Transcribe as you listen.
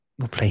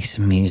we'll play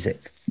some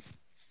music.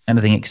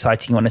 Anything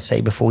exciting you want to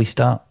say before we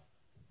start?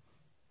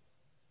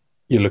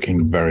 You're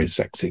looking very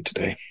sexy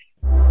today.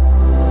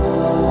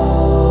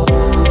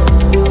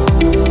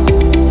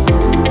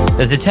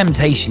 There's a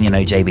temptation,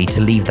 JB,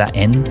 to leave that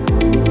in,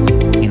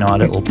 our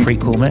little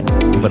prequel bit,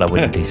 but I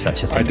wouldn't do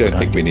such a thing. I don't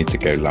think we need to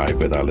go live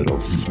with our little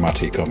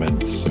smutty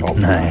comments.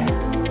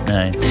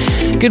 No.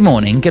 Good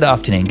morning, good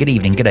afternoon, good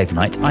evening, good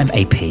overnight. I'm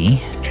AP.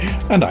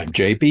 And I'm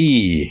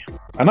JB.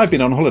 And I've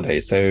been on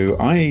holiday, so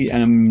I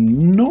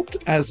am not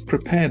as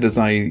prepared as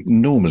I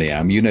normally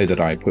am. You know that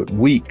I put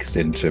weeks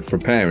into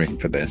preparing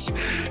for this,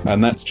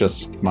 and that's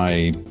just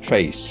my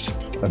face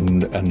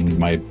and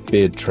my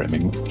beard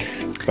trimming.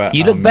 But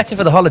you look better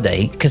for the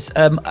holiday because.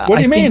 What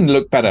do you mean,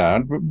 look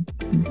better?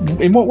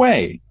 In what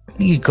way?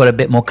 You got a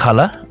bit more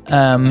colour.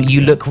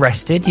 You look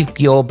rested.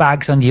 Your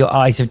bags under your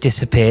eyes have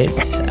disappeared,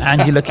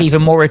 and you look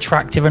even more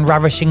attractive and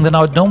ravishing than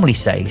I would normally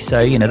say.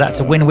 So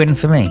that's a win-win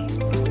for me.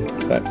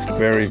 That's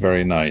very,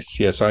 very nice.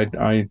 Yes,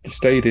 I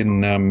stayed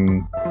in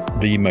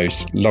the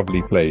most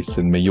lovely place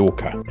in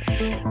Mallorca,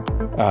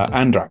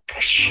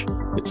 Andrax,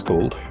 it's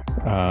called,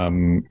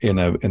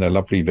 in a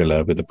lovely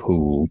villa with a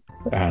pool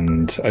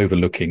and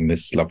overlooking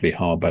this lovely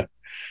harbour.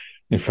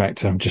 In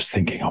fact, I'm just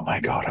thinking, oh my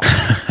God,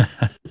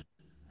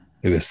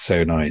 it was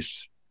so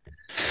nice.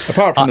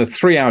 Apart from the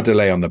 3-hour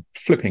delay on the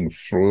flipping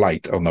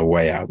flight on the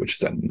way out, which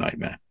is a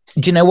nightmare.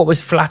 Do you know what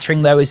was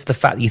flattering, though, is the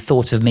fact that you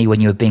thought of me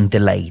when you were being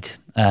delayed.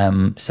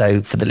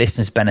 So for the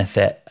listeners'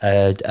 benefit,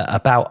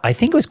 I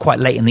think it was quite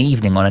late in the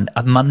evening on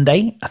a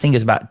Monday. I think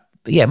it was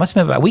it must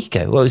have been about a week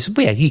ago. Well,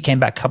 you came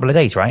back a couple of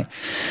days, right?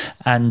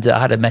 And I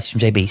had a message from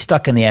JB,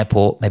 stuck in the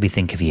airport, maybe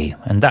think of you.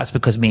 And that's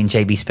because me and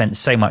JB spent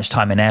so much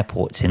time in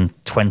airports in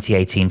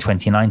 2018,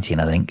 2019,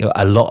 I think,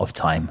 a lot of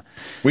time.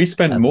 We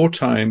spent more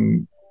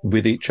time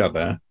with each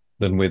other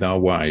than with our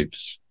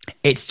wives.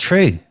 It's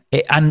true.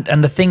 And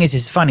the thing is,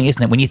 it's funny,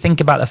 isn't it? When you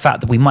think about the fact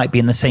that we might be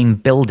in the same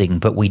building,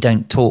 but we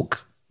don't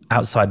talk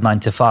outside 9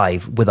 to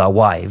 5 with our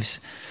wives.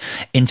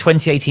 In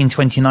 2018,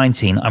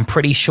 2019, I'm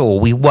pretty sure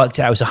we worked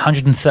out it was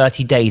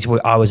 130 days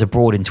where I was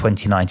abroad in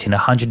 2019.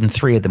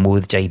 103 of them were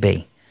with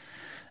JB.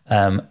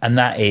 And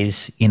that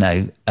is,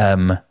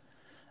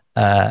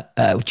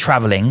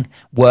 traveling,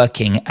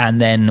 working, and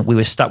then we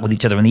were stuck with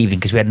each other in the evening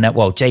because we had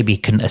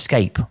JB couldn't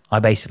escape. I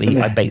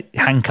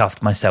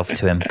handcuffed myself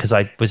to him because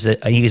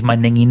he was my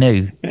ningy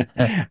noo.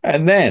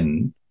 And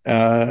then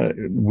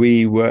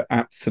we were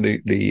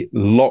absolutely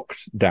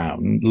locked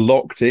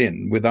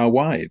in with our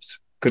wives.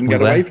 Couldn't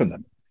get away from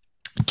them.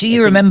 Do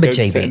you remember,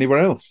 JB? Anywhere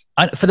else?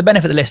 For the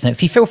benefit of the listener,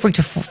 if you feel free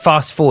to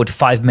fast forward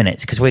 5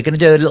 minutes, because we're going to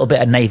do a little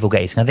bit of navel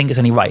gazing. I think it's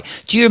only right.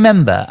 Do you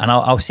remember? And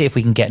I'll see if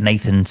we can get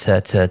Nathan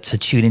to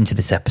tune into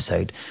this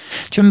episode.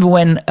 Do you remember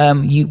when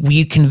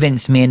you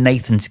convinced me and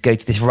Nathan to go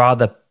to this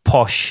rather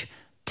posh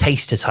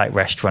taster type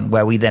restaurant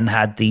where we then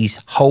had these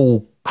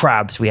whole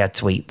crabs we had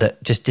to eat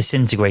that just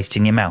disintegrated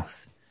in your mouth?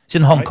 It's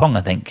in Hong Kong,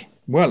 I think.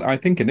 Well, I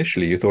think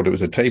initially you thought it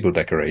was a table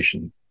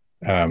decoration.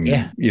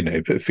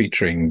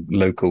 Featuring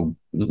local,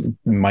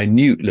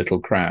 minute little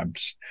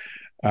crabs.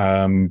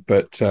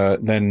 But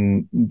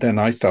then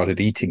I started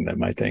eating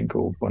them, I think,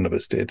 or one of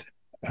us did.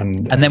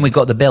 And then we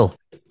got the bill.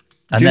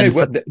 And do you know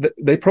what?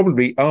 They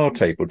probably are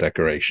table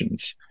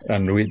decorations.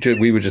 And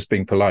we were just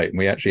being polite and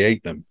we actually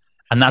ate them.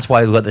 And that's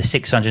why we got the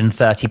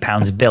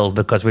 £630 bill,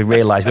 because we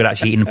realised we'd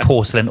actually eaten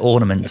porcelain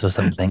ornaments or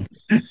something.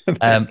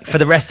 For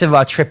the rest of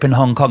our trip in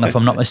Hong Kong, if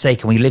I'm not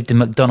mistaken, we lived in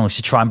McDonald's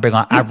to try and bring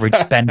our average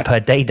spend per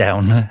day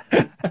down.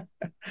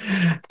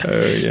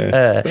 Oh,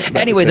 yes.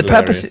 Anyway, the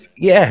purpose,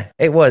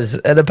 it was.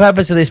 The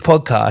purpose of this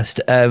podcast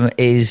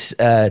is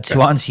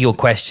to answer your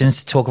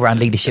questions, to talk around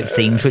leadership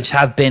themes, which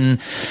have been,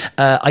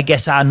 I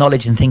guess, our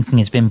knowledge and thinking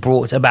has been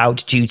brought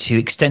about due to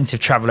extensive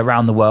travel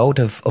around the world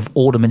of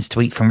ornaments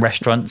to eat from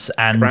restaurants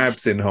and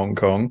crabs in Hong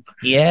Kong.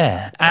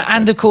 Yeah.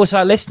 And of course,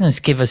 our listeners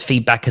give us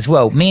feedback as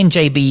well. Me and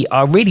JB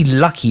are really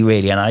lucky,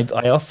 really, and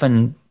I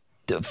often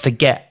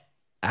forget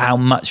how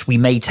much we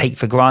may take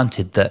for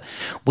granted that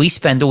we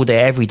spend all day,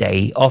 every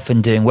day,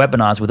 often doing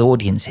webinars with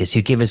audiences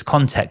who give us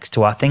context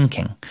to our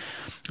thinking.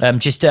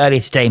 Just earlier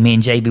today, me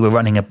and JB were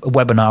running a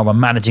webinar on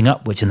managing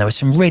upwards, and there were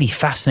some really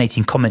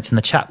fascinating comments in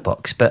the chat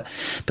box. But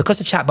because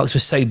the chat box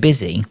was so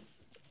busy,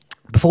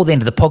 before the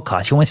end of the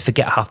podcast, you almost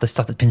forget half the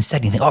stuff that's been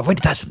said. You think, oh, really?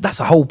 That's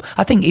a whole.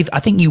 I think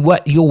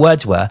your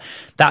words were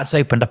that's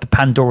opened up a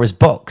Pandora's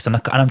box, and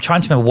I'm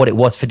trying to remember what it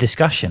was for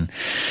discussion.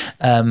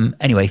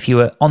 Anyway, if you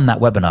were on that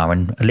webinar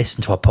and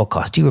listened to our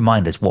podcast, do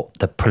remind us what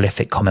the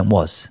prolific comment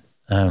was.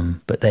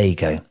 But there you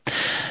go.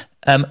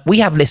 We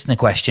have listener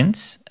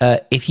questions.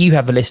 If you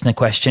have a listener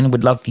question,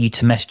 we'd love for you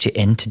to message it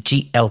in to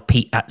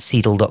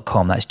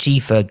glp@seedle.com. That's G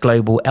for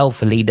global, L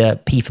for leader,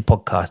 P for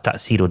podcast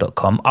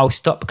 @seedle.com. I'll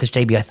stop because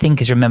JB, I think,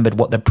 has remembered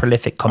what the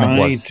prolific comment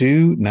was. I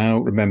do now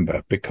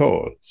remember,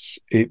 because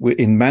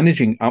in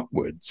managing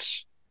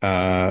upwards,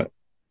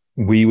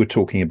 we were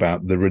talking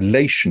about the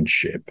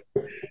relationship,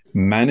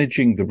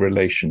 managing the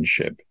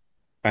relationship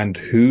and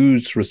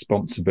whose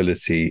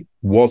responsibility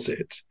was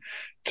it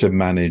to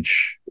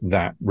manage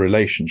that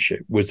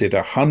relationship? Was it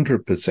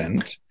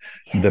 100%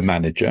 the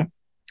manager?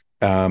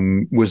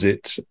 Was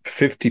it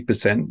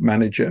 50%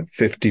 manager,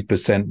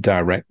 50%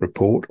 direct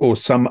report, or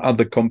some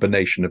other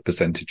combination of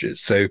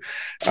percentages? So,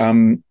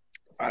 and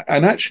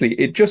actually,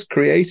 it just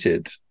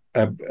created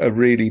a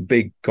really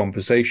big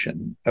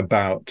conversation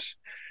about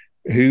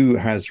who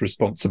has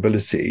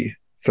responsibility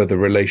for the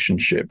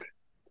relationship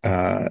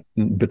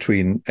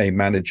between a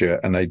manager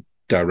and a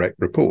direct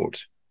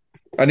report.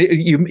 And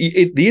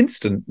the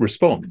instant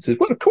response is,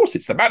 well, of course,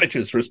 it's the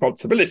manager's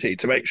responsibility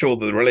to make sure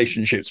that the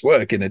relationships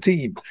work in a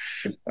team.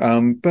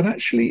 But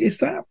actually, is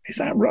that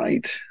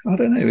right? I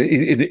don't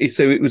know.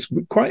 So it was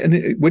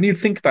quite, when you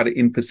think about it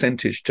in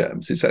percentage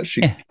terms, it's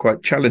actually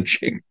quite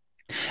challenging.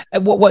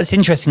 What's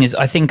interesting is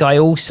I think I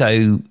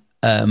also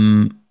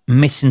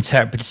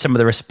misinterpreted some of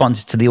the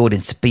responses to the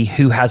audience to be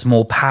who has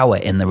more power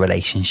in the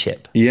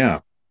relationship. Yeah.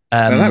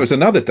 And that was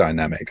another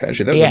dynamic,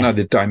 actually. That was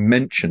another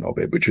dimension of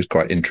it, which was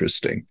quite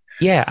interesting.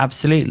 Yeah,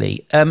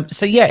 absolutely.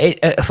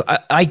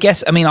 I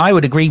guess, I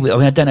would agree with,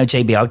 I don't know,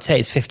 JB, I would say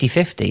it's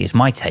 50-50 is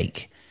my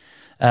take.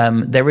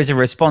 There is a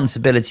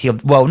responsibility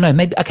of,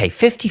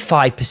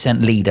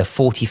 55% leader,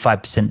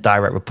 45%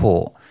 direct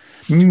report.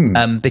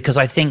 Because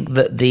I think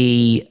that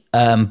the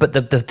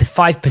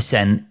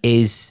 5%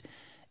 is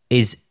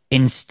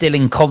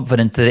instilling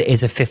confidence that it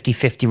is a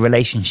 50-50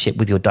 relationship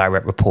with your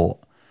direct report.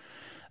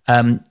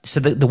 So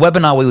the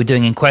webinar we were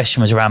doing in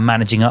question was around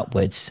managing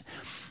upwards.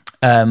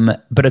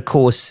 But of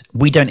course,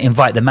 we don't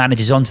invite the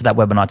managers onto that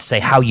webinar to say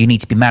how you need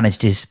to be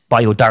managed is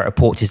by your direct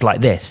reports is like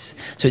this.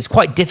 So it's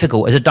quite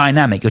difficult as a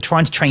dynamic. You're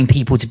trying to train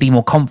people to be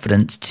more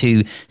confident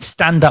to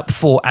stand up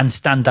for and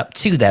stand up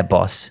to their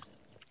boss.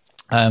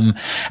 And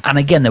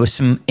again, there were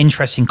some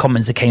interesting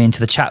comments that came into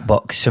the chat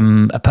box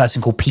from a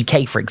person called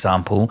PK, for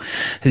example,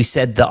 who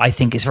said that I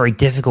think it's very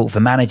difficult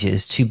for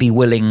managers to be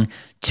willing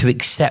to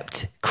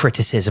accept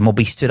criticism or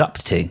be stood up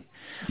to.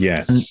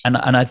 Yes. And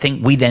I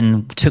think we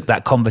then took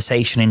that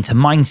conversation into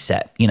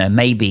mindset.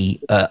 Maybe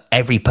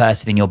every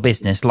person in your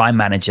business, line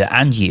manager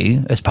and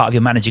you, as part of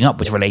your managing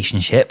upwards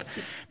relationship,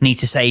 need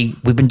to say,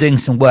 we've been doing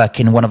some work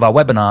in one of our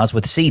webinars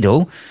with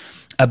Seedle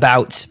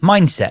about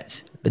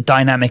mindset.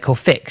 Dynamic or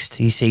fixed.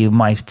 You see,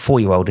 my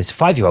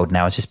 5-year-old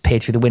now has just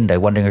peered through the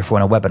window wondering if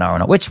we're on a webinar or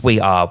not, which we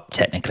are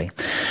technically.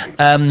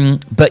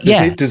 But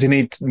does he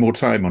need more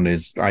time on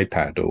his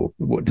iPad, or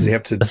what, does he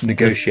have to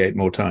negotiate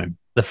more time?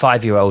 The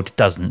 5-year-old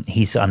doesn't.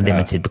 He's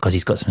unlimited because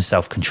he's got some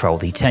self-control.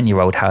 The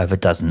 10-year-old, however,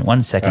 doesn't.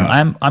 1 second.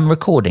 I'm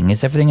recording.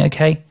 Is everything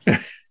okay?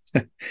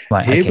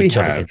 Right. Here we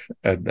have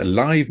a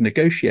live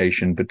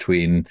negotiation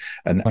between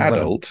an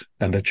adult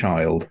and a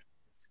child.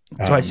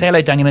 Right. Say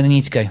hello, Daniel, and then you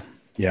need to go.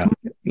 Yeah,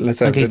 let's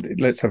have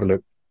a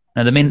look.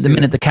 Now, the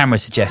minute the camera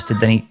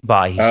suggested, then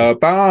bye.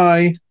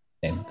 Bye.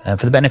 For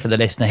the benefit of the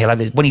listener, he'll have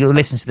this, when he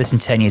listens to this in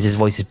 10 years, his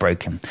voice is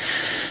broken.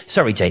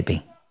 Sorry,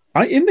 JB.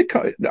 I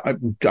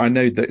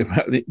know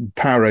that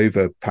power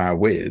over power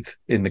with,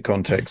 in the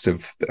context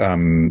of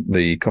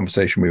the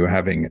conversation we were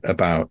having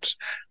about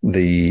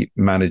the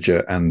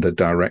manager and the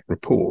direct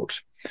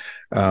report.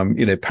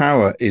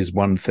 Power is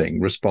one thing,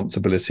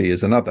 responsibility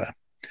is another.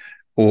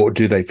 Or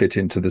do they fit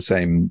into the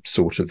same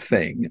sort of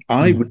thing?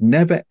 I would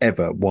never,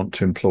 ever want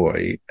to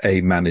employ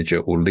a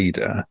manager or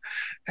leader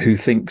who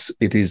thinks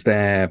it is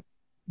their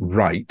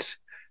right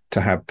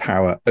to have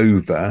power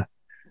over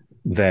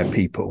their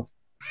people.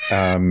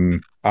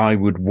 I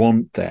would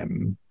want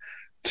them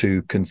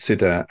to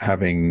consider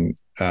having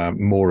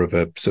more of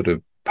a sort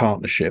of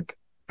partnership,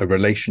 a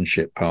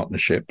relationship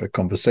partnership, a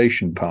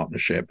conversation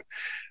partnership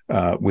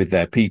with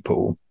their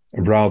people,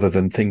 rather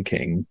than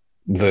thinking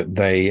that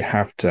they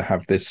have to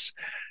have this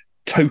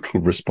total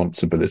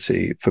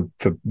responsibility for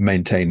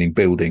maintaining,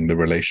 building the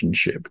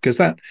relationship. Because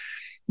that,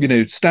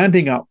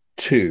 standing up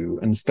to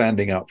and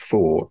standing up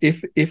for,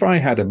 if I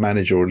had a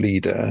manager or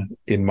leader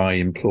in my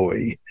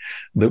employ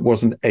that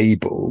wasn't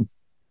able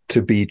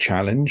to be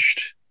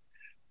challenged,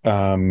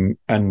 and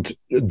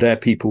their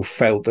people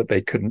felt that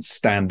they couldn't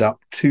stand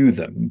up to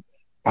them,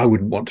 I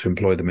wouldn't want to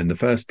employ them in the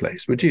first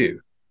place, would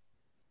you?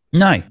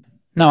 No,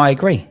 I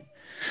agree.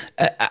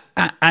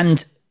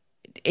 And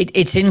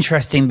it's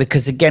interesting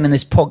because, again, in the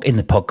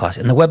podcast,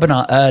 in the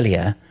webinar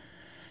earlier,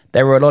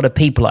 there were a lot of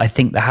people, I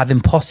think, that have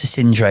imposter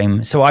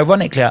syndrome. So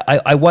ironically,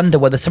 I wonder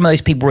whether some of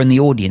those people were in the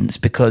audience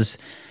because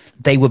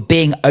they were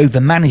being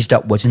overmanaged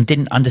upwards and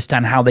didn't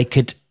understand how they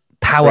could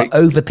power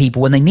over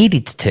people when they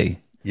needed to.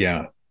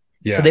 Yeah.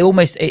 So they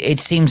almost, it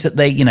seems that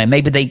they,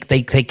 maybe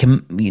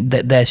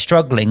they're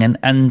struggling.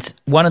 And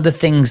one of the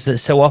things that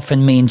so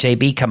often me and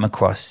JB come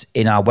across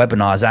in our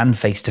webinars and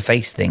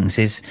face-to-face things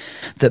is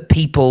that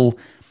people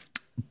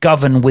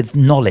govern with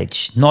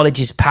knowledge. Knowledge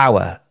is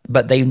power,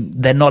 but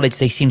their knowledge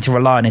they seem to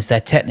rely on is their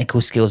technical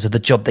skills of the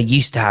job they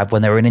used to have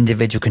when they were an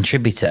individual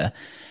contributor,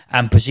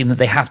 and presume that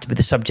they have to be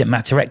the subject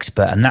matter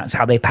expert, and that's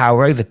how they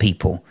power over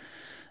people.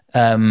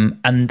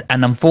 And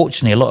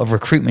unfortunately, a lot of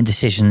recruitment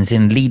decisions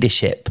in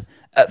leadership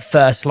at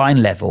first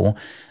line level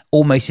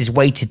almost is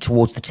weighted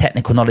towards the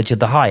technical knowledge of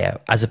the hire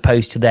as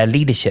opposed to their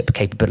leadership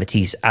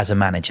capabilities as a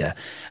manager.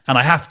 And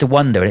I have to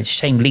wonder, and it's a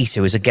shame Lisa,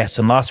 who was a guest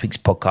on last week's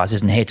podcast,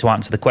 isn't here to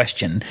answer the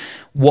question,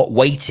 what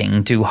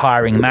weighting do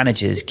hiring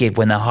managers give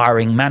when they're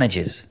hiring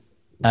managers?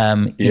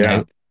 You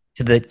know,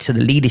 to the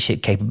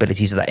leadership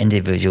capabilities of that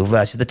individual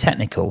versus the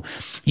technical.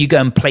 You go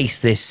and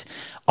place this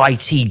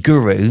IT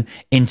guru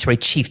into a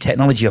chief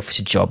technology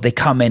officer job. They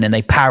come in and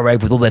they power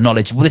over with all their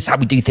knowledge. Well, this is how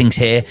we do things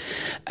here.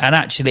 And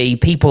actually,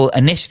 people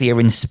initially are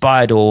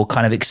inspired or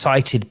kind of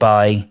excited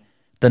by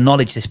the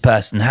knowledge this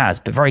person has,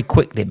 but very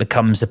quickly it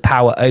becomes a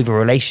power over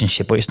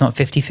relationship where it's not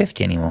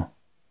 50-50 anymore.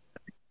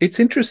 It's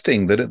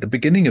interesting that at the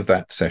beginning of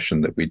that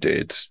session that we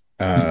did,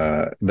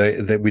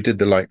 we did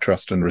the like,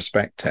 trust, and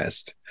respect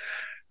test,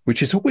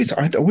 which is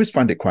I always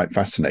find it quite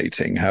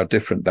fascinating how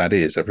different that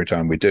is every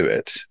time we do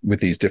it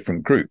with these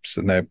different groups,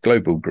 and they're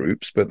global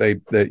groups, but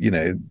they you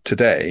know,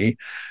 today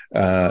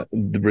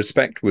the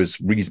respect was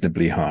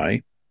reasonably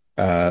high,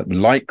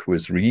 like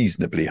was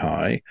reasonably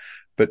high,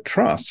 but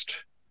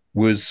trust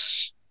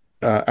was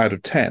out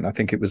of 10, I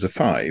think it was a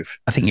 5.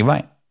 I think you're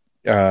right.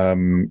 I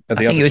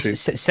think it was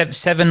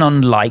 7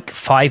 on like,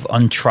 5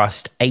 on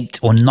trust, 8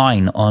 or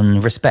 9 on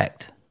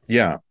respect.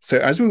 Yeah. So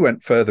as we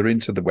went further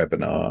into the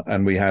webinar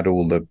and we had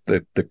all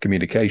the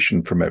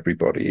communication from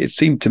everybody, it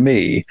seemed to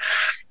me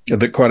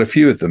that quite a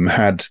few of them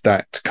had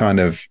that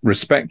kind of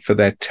respect for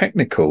their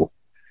technical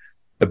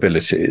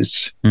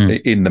abilities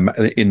in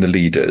the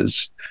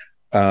leaders.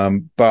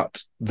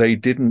 But they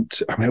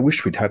didn't. I mean, I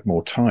wish we'd had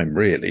more time,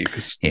 really,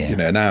 because you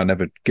know, now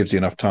never gives you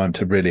enough time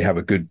to really have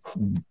a good,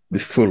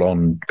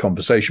 full-on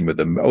conversation with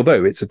them.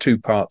 Although it's a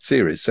 2-part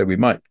series, so we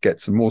might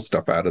get some more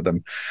stuff out of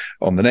them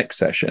on the next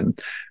session.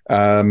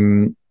 I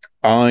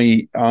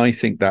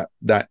think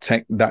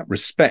that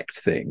respect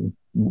thing,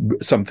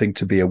 something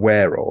to be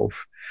aware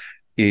of,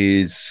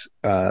 is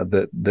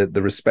that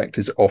the respect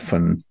is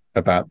often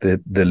about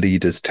the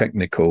leader's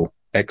technical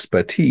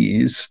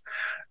expertise.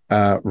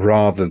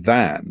 Rather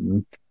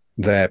than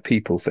their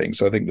people thing.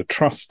 So I think the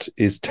trust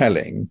is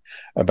telling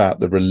about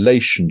the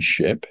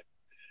relationship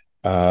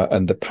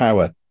and the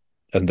power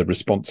and the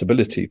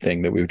responsibility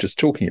thing that we were just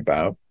talking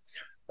about.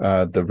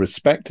 The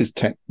respect is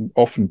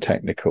often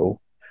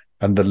technical,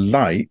 and the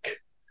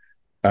like,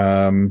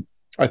 I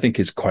think,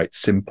 is quite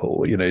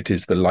simple. You know, it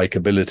is the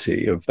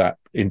likability of that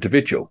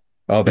individual.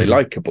 Are they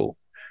likable?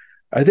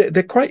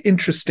 They're quite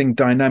interesting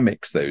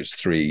dynamics, those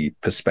 3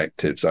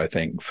 perspectives, I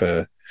think,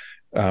 for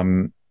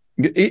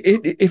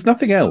if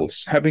nothing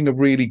else, having a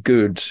really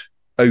good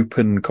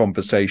open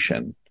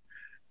conversation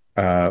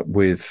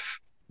with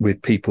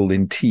people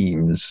in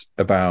teams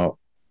about,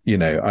 you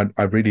know,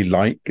 I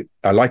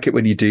like it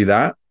when you do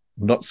that.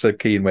 I'm not so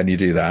keen when you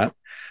do that.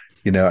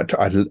 You know,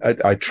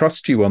 I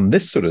trust you on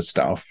this sort of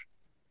stuff,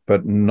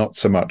 but not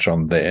so much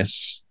on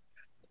this.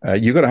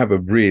 You've got to have a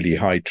really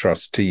high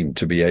trust team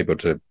to be able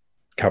to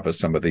cover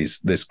some of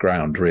this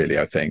ground. Really,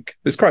 I think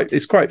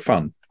it's quite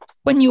fun.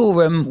 When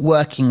you're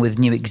working with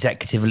new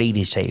executive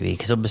leaders, JB,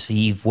 because obviously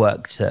you've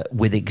worked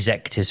with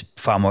executives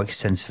far more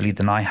extensively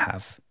than I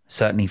have,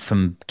 certainly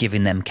from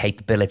giving them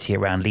capability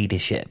around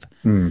leadership.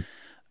 If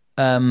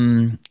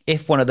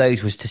one of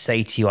those was to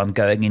say to you, I'm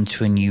going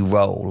into a new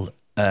role,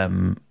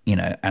 you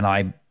know, and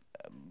I'm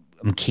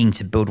keen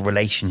to build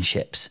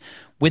relationships,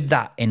 with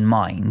that in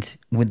mind,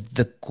 with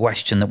the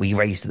question that we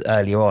raised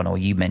earlier on, or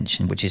you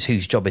mentioned, which is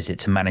whose job is it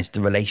to manage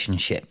the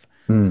relationship?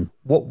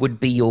 What would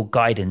be your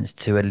guidance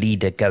to a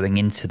leader going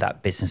into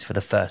that business for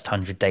the first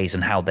 100 days,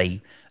 and how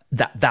they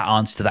that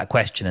answer to that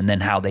question, and then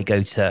how they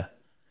go to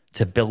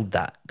build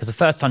that? Because the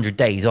first 100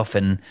 days,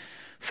 often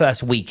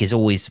first week is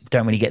always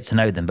don't really get to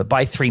know them, but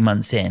by 3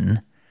 months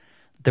in,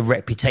 the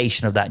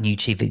reputation of that new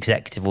chief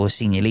executive or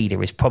senior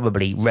leader is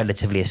probably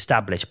relatively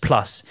established.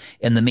 Plus,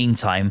 in the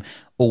meantime,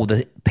 all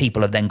the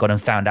people have then gone and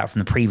found out from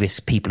the previous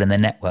people in their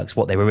networks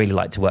what they were really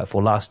like to work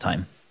for last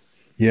time.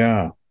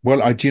 Yeah.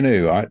 Well, I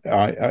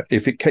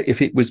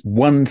if it was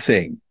one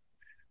thing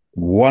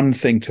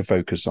to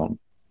focus on,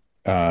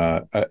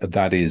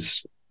 that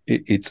is,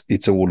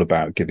 it's all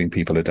about giving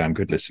people a damn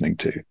good listening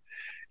to.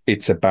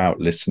 It's about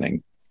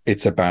listening.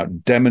 It's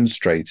about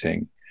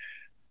demonstrating,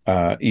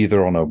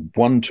 either on a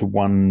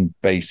one-to-one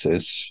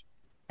basis,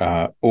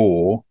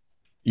 or,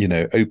 you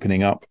know,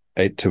 opening up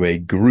to a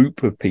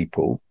group of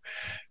people,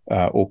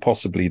 or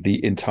possibly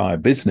the entire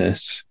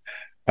business,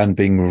 and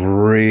being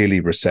really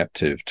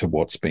receptive to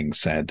what's being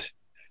said,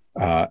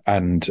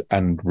 and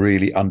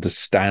really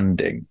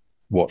understanding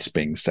what's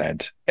being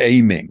said,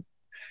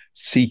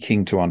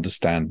 seeking to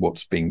understand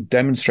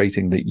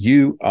demonstrating that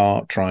you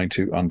are trying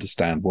to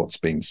understand what's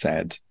being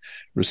said,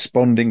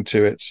 responding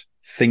to it,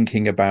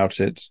 thinking about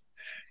it,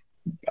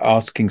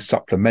 asking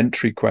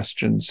supplementary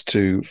questions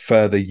to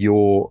further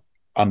your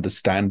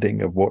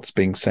understanding of what's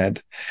being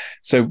said.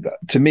 So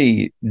to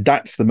me,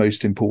 that's the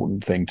most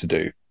important thing to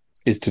do,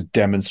 is to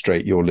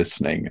demonstrate your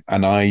listening.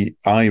 And I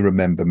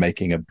remember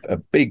making a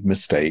big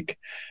mistake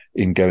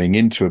in going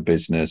into a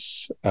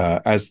business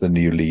as the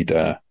new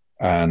leader,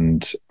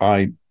 and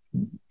I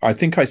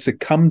think I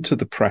succumbed to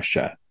the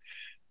pressure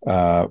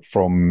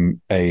from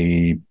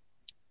a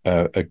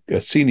a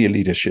senior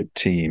leadership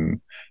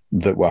team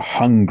that were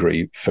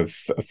hungry for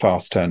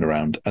fast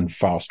turnaround and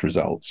fast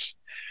results.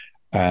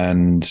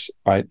 And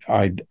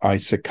I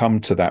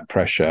succumbed to that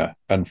pressure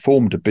and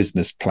formed a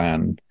business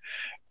plan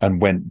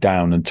and went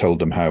down and told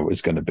them how it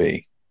was going to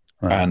be.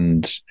 Wow.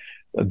 And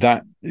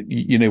that,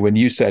 when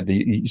you said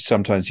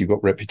sometimes you've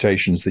got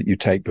reputations that you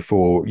take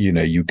before,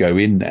 you go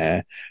in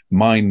there,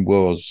 mine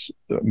was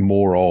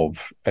more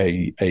of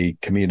a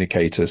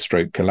communicator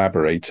stroke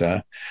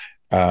collaborator.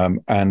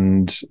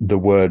 And the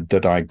word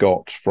that I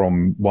got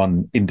from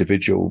one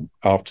individual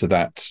after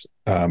that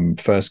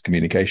first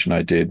communication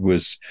I did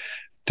was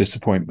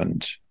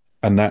disappointment.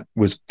 And that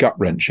was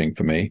gut-wrenching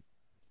for me.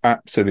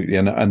 Absolutely.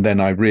 And then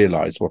I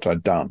realized what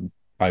I'd done.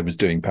 I was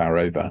doing power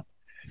over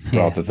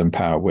rather than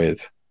power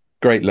with.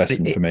 Great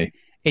lesson for me.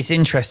 It's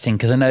interesting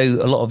because I know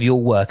a lot of your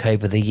work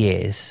over the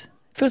years,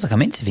 feels like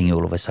I'm interviewing you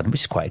all of a sudden,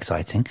 which is quite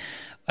exciting.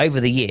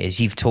 Over the years,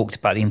 you've talked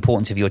about the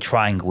importance of your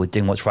triangle with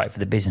doing what's right for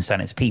the business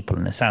and its people.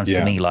 And it sounds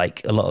to me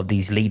like a lot of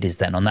these leaders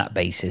then on that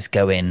basis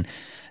go in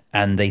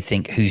and they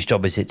think, whose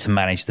job is it to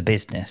manage the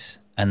business?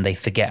 And they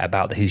forget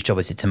about whose job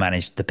is it to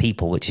manage the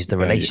people, which is the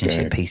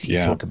relationship piece you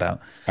talk about.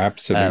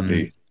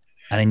 Absolutely.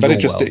 And in but your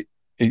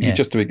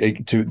just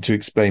to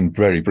explain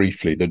very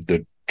briefly,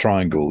 the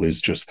triangle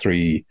is just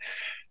three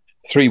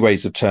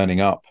ways of turning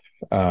up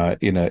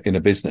in a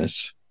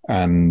business,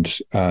 and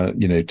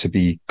to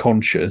be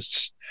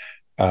conscious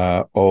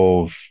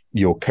of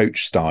your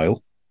coach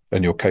style.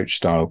 And your coach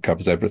style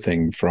covers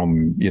everything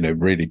from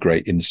really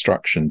great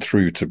instruction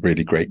through to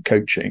really great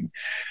coaching,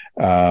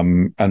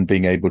 and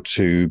being able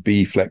to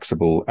be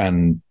flexible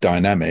and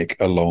dynamic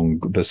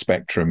along the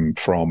spectrum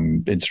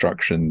from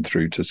instruction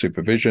through to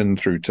supervision,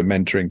 through to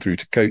mentoring, through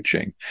to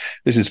coaching.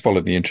 This is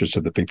following the interests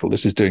of the people.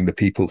 This is doing the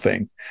people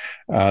thing.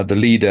 The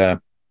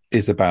leader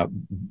is about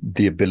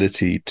the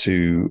ability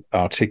to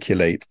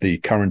articulate the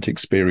current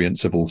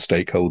experience of all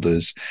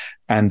stakeholders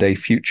and a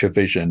future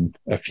vision,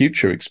 a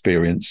future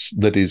experience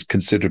that is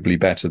considerably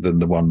better than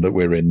the one that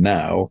we're in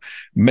now,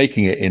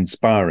 making it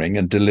inspiring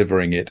and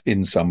delivering it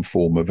in some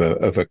form of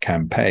a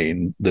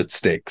campaign that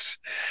sticks.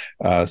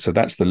 So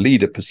that's the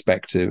leader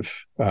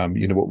perspective,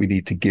 what we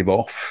need to give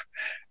off.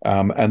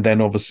 And then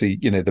obviously,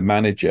 the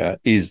manager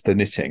is the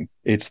knitting.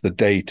 It's the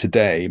day to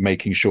day,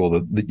 making sure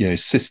that,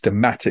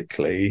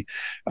 systematically,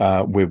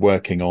 we're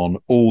working on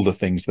all the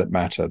things that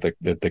matter, the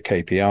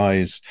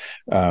KPIs,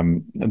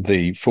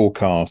 the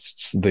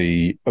forecasts,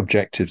 the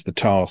objectives, the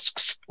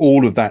tasks,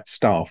 all of that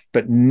stuff,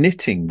 but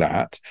knitting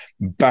that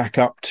back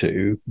up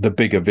to the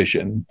bigger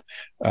vision,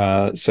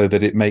 so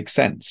that it makes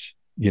sense.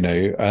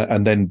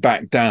 And then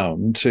back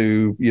down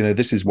to,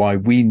 this is why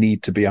we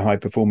need to be a high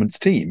performance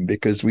team,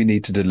 because we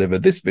need to deliver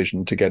this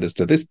vision to get us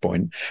to this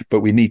point, but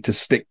we need to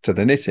stick to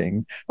the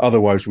knitting.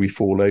 Otherwise we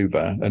fall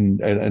over.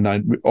 And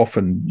I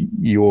often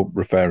you're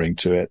referring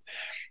to it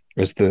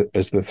as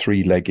the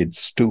three-legged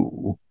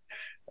stool.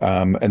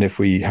 And if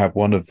we have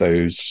one of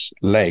those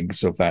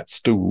legs of that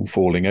stool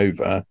falling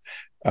over,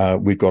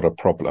 we've got a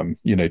problem.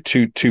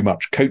 Too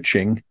much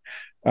coaching,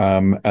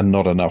 and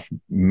not enough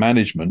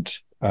management.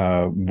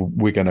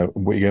 We're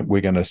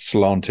gonna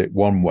slant it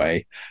one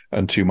way,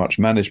 and too much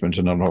management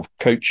and not enough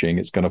coaching,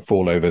 it's going to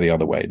fall over the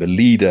other way. The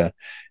leader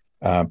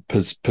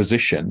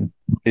position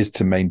is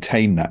to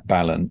maintain that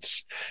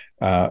balance,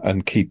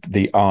 and keep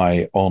the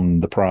eye on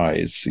the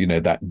prize,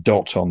 that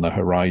dot on the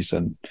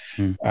horizon.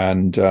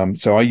 And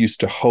so I used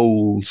to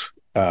hold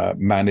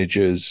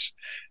managers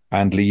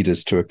and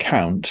leaders to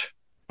account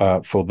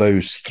for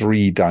those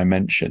three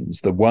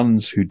dimensions. The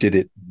ones who did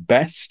it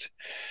best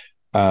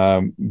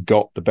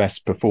got the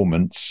best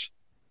performance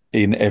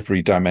in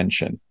every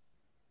dimension.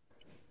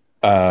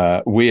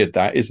 Weird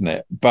that, isn't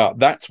it? But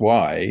that's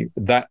why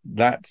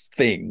that's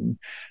thing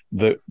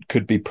that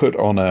could be put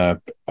on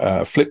a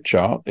flip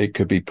chart, it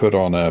could be put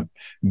on a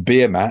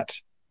beer mat,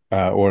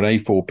 or an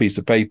A4 piece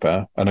of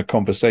paper, and a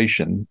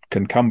conversation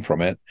can come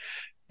from it,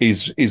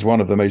 is one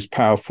of the most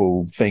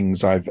powerful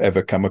things I've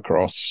ever come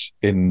across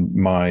in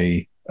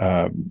my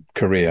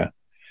career,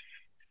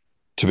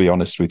 to be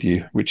honest with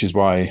you, which is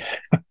why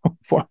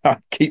I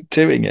keep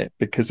doing it,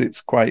 because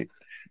it's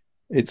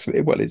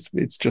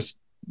just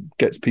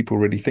gets people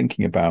really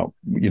thinking about,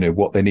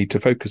 what they need to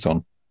focus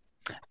on.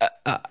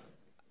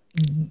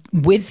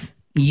 With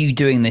you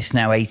doing this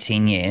now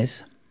 18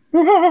 years,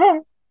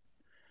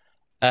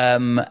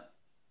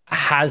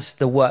 has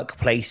the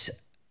workplace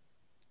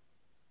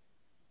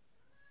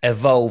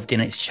evolved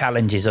in its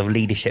challenges of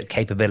leadership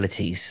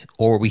capabilities,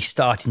 or are we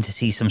starting to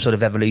see some sort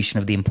of evolution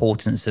of the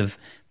importance of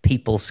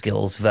people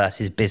skills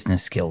versus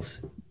business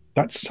skills?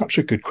 That's such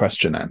a good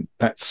question, Anne.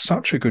 That's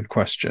such a good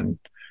question.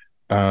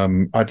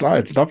 I'd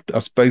love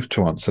us both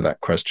to answer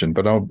that question,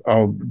 but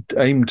I'll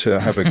aim to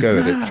have a go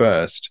at it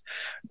first.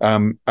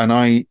 And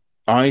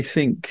I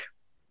think,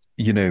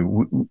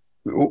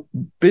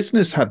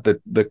 business had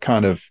the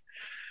kind of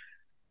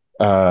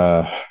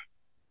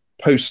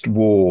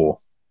post-war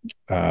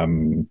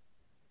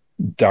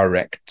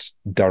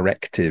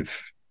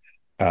directive,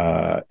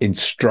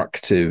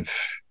 instructive,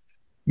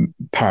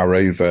 power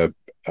over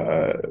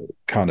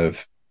kind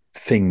of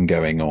thing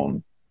going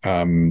on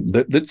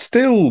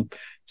that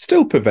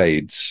still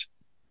pervades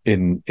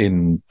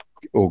in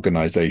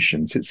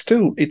organizations. It's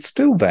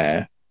still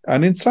there,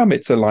 and in some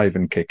it's alive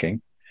and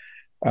kicking.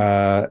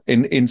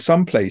 In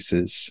some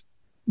places,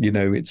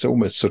 it's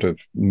almost sort of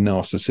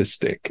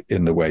narcissistic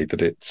in the way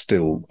that it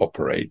still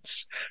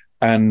operates,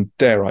 and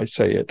dare I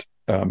say it,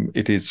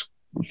 it is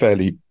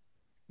fairly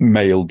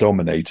male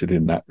dominated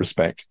in that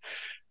respect.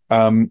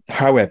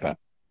 However,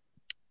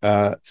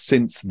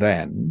 since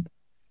then,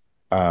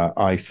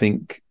 I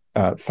think,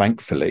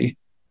 thankfully,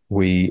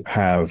 we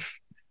have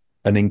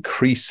an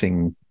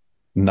increasing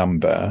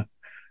number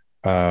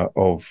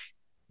of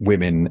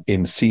women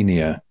in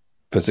senior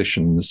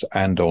positions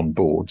and on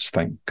boards,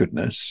 thank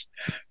goodness.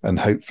 And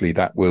hopefully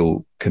that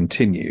will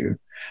continue.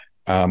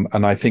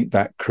 And I think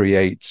that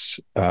creates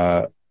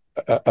a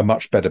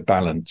much better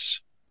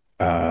balance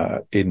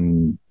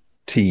in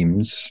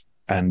teams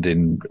and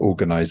in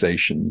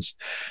organizations.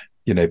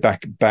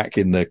 Back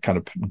in the kind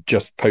of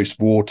just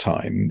post-war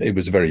time, it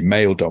was a very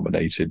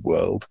male-dominated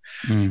world.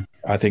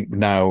 I think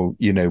now,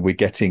 we're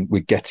getting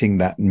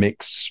that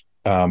mix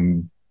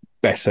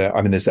better.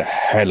 I mean, there's a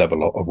hell of a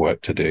lot of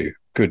work to do.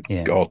 Good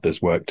God,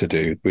 there's work to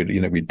do.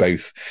 We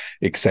both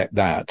accept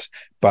that.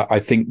 But I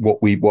think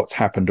what's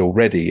happened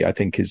already, I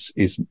think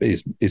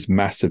is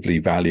massively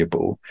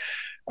valuable.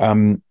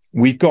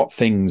 We've got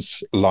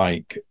things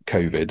like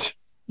COVID,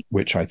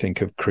 which I think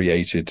have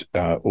created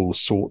all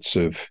sorts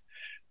of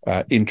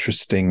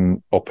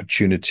interesting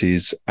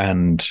opportunities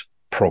and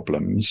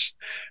problems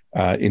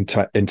in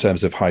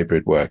terms of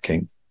hybrid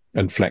working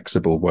and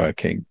flexible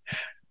working.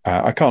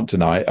 I can't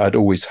deny I'd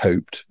always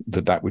hoped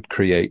that would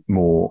create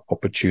more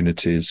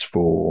opportunities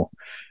for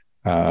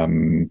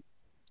flexible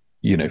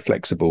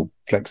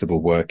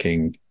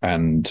working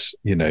and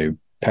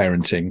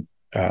parenting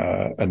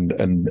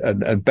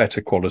and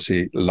better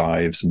quality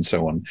lives and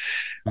so on.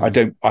 I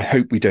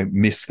hope we don't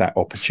miss that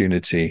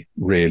opportunity,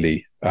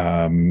 really.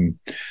 I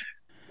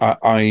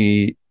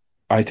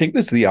think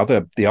there's the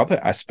other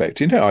aspect.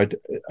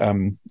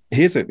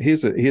 Here's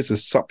a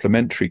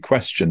supplementary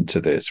question to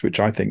this,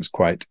 which I think is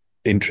quite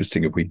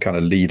interesting if we kind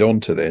of lead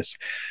on to this,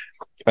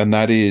 and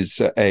that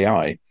is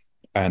AI.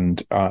 And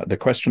the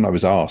question I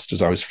was asked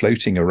as I was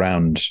floating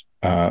around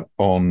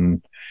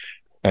on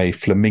a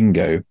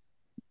flamingo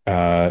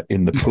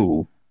in the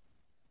pool.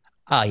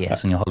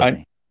 Yes, on your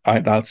holiday.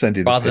 I'll send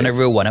you the rather than a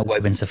real one at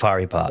Woburn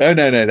Safari Park. No,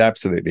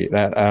 absolutely.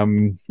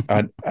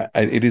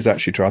 It is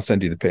actually true. I'll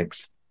send you the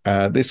pics.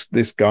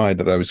 This guy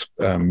that I was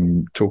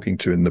talking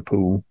to in the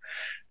pool,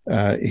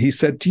 he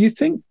said, "Do you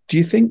think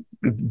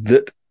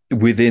that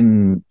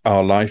within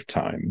our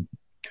lifetime,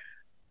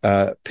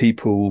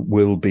 people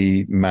will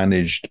be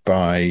managed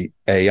by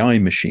AI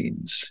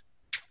machines,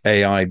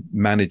 AI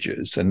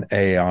managers, and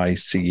AI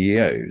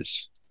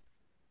CEOs?"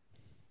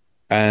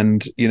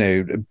 And,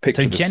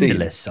 picture so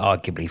genderless,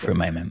 arguably, for a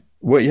moment.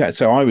 Well, yeah.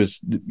 So I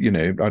was,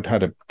 I'd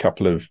had a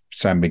couple of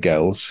San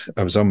Miguels.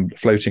 I was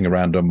floating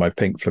around on my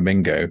pink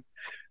flamingo,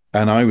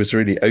 and I was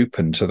really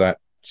open to that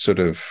sort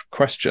of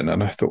question.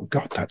 And I thought,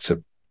 God, that's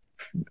a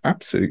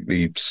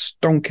absolutely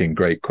stonking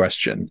great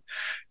question.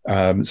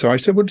 So I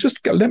said, well,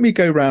 just let me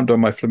go round on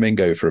my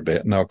flamingo for a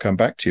bit, and I'll come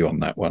back to you on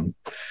that one.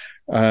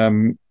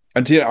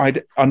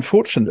 And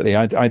unfortunately,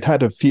 I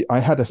had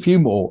a few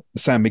more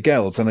San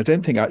Miguels, and I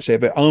don't think I actually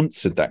ever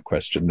answered that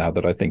question. Now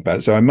that I think about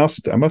it, so I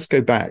must go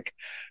back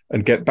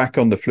and get back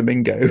on the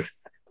flamingo,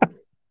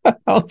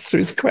 answer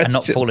his question, and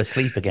not fall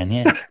asleep again.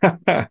 Yeah.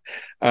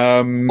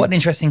 What an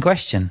interesting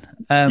question.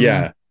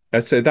 Yeah.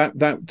 So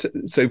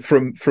so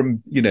from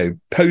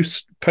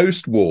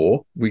post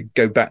war, we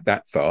go back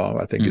that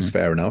far, I think is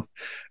fair enough,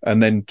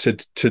 and then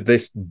to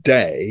this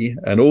day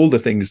and all the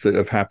things that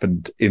have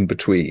happened in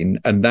between,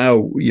 and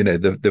now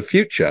the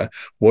future.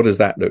 What does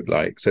that look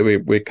like? So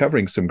we're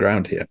covering some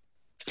ground here.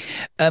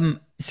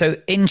 So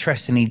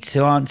interestingly,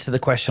 to answer the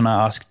question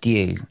I asked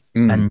you,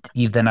 and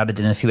you've then added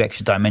in a few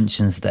extra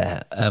dimensions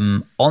there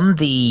on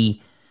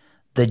the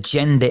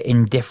gender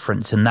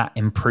indifference and that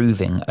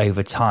improving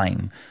over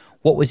time.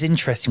 What was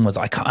interesting was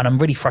and I'm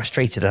really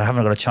frustrated. I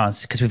haven't got a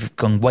chance because we've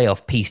gone way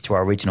off piece to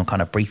our original kind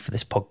of brief for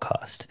this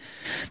podcast.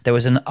 There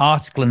was an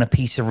article and a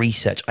piece of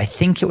research, I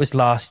think it was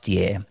last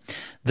year,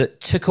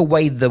 that took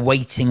away the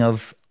weighting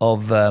of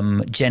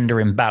gender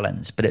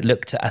imbalance, but it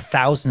looked at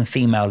 1,000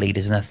 female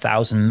leaders and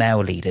 1,000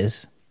 male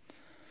leaders.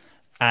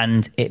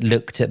 And it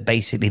looked at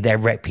basically their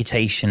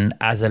reputation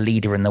as a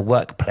leader in the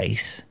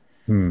workplace.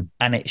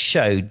 And it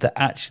showed that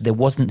actually there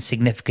wasn't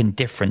significant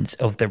difference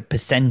of the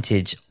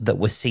percentage that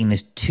was seen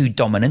as too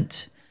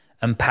dominant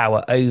and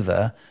power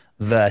over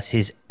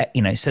versus,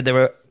 so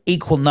there are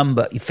equal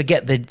number. You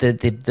forget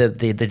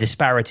the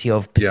disparity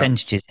of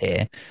percentages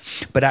here,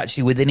 but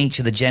actually within each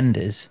of the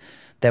genders,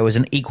 there was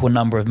an equal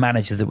number of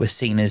managers that were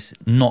seen as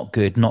not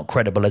good, not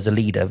credible as a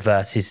leader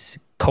versus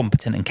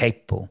competent and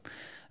capable.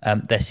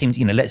 there seems,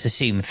 let's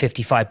assume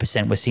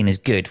 55% were seen as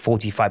good,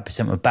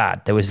 45% were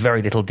bad. There was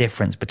very little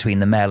difference between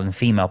the male and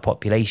female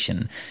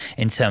population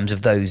in terms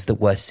of those that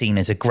were seen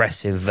as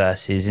aggressive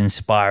versus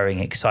inspiring,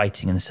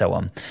 exciting, and so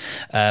on.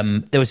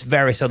 There was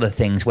various other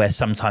things where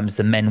sometimes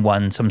the men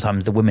won,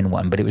 sometimes the women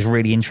won, but it was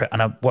really interesting.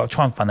 And I'll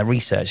try and find the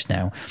research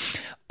now.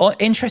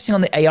 Interesting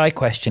on the AI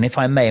question, if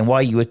I may, and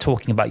while you were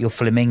talking about your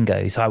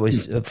flamingos, I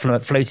was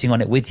floating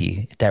on it with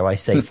you, dare I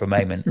say, for a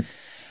moment.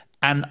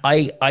 And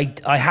I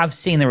have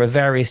seen there are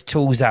various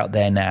tools out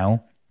there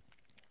now.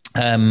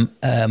 1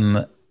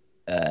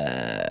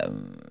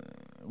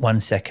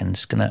 second,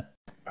 just gonna.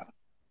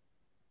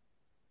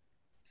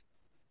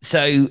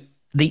 So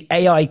the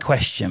AI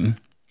question,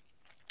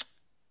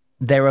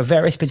 there are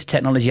various bits of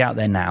technology out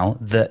there now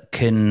that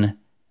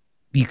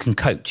you can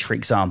coach, for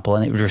example,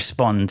 and it would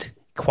respond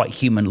quite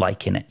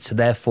human-like in it. So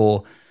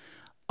therefore,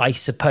 I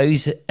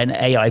suppose an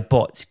AI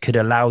bot could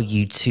allow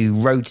you to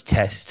road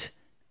test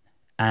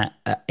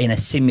in a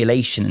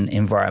simulation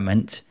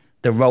environment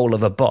the role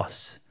of a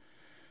boss.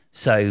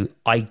 So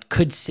I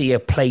could see a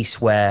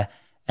place where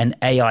an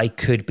AI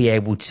could be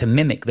able to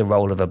mimic the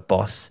role of a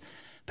boss,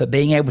 but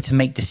being able to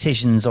make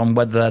decisions on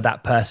whether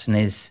that person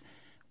is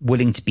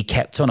willing to be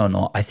kept on or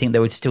not, I think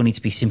there would still need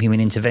to be some human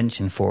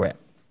intervention for it.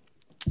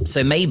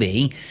 So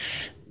maybe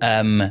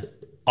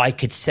I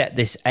could set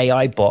this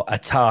AI bot a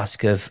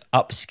task of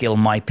upskill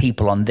my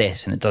people on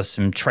this, and it does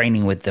some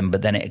training with them,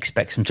 but then it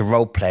expects them to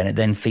role play, and it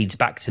then feeds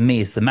back to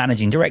me as the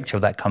managing director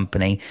of that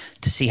company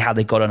to see how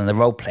they got on in the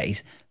role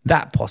plays.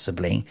 That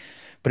possibly.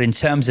 But in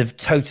terms of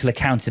total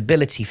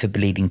accountability for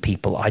leading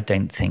people, I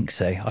don't think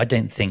so. I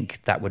don't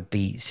think that would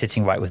be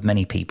sitting right with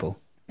many people.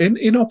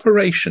 In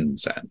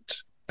operations, and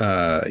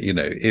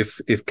if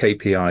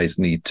KPIs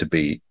need to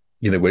be,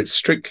 where it's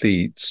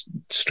strictly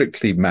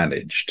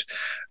managed,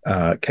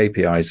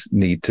 KPIs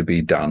need to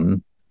be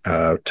done,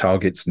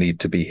 targets need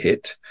to be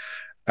hit,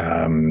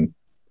 and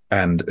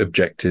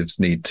objectives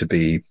need to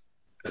be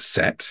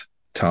set,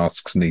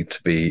 tasks need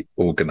to be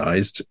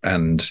organized,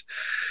 and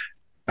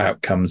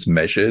outcomes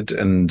measured.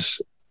 And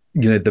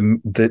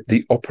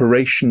the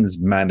operations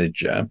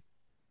manager,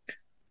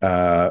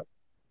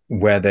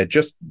 where they're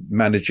just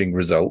managing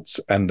results,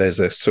 and there's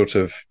a sort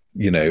of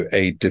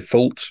a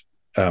default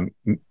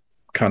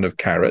kind of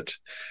carrot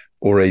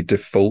or a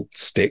default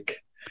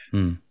stick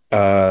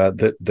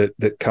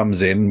that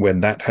comes in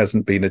when that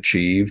hasn't been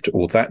achieved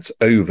or that's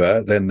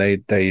over, then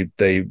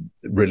they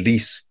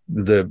release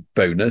the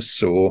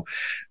bonus, or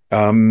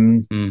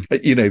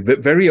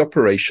but very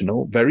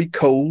operational, very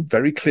cold,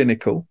 very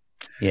clinical.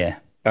 Yeah.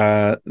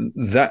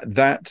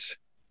 That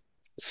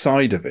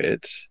side of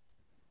it,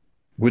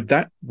 would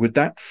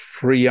that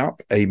free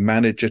up a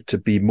manager to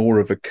be more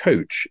of a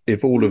coach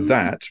if all of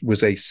that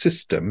was a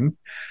system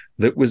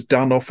that was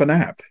done off an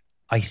app?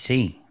 I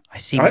see.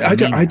 I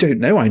don't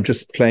know. I'm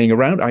just playing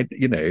around. I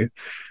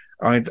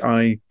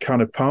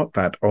kind of parked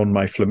that on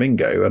my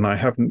Flamingo, and I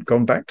haven't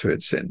gone back to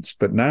it since.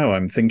 But now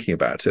I'm thinking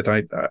about it.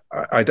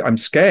 I'm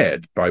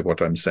scared by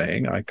what I'm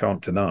saying. I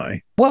can't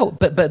deny. Well,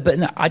 but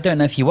no, I don't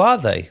know if you are,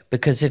 though,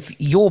 because if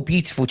your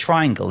beautiful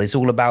triangle is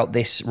all about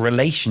this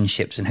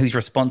relationships and who's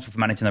responsible for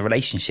managing the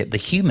relationship, the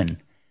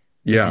human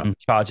is in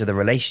charge of the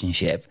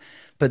relationship,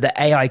 but the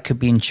AI could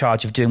be in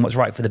charge of doing what's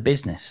right for the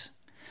business.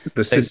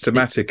 The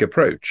systematic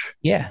approach.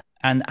 Yeah.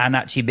 And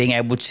actually being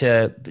able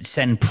to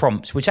send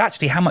prompts, which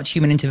actually how much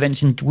human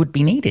intervention would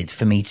be needed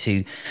for me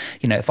to,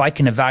 if I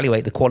can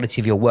evaluate the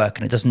quality of your work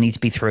and it doesn't need to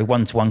be through a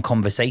one-to-one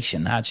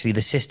conversation, actually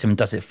the system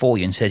does it for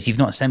you and says, you've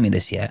not sent me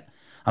this yet.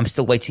 I'm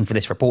still waiting for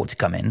this report to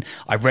come in.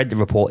 I've read the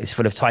report. It's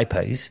full of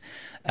typos,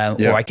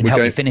 or I can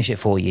help you finish it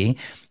for you.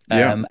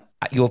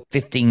 You're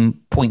 15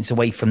 points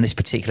away from this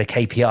particular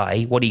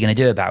KPI. What are you going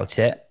to do about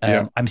it?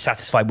 I'm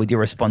satisfied with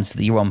your response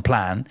that you're on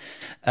plan.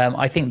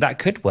 I think that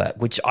could work,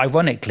 which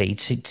ironically,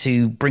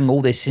 to bring all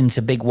this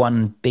into big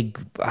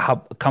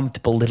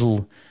comfortable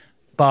little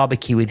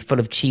barbecue full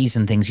of cheese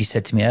and things you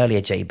said to me earlier,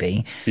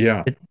 JB.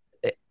 Yeah.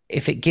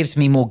 If it gives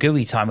me more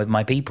GUI time with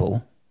my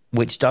people,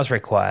 which does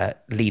require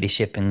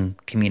leadership and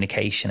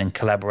communication and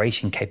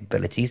collaboration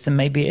capabilities, then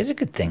maybe it is a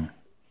good thing.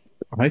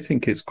 I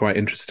think it's quite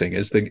interesting.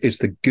 It's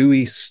the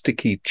gooey,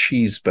 sticky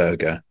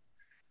cheeseburger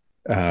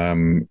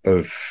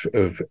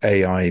of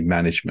AI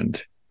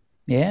management.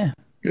 Yeah,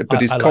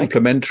 but it's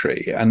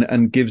complementary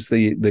and gives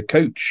the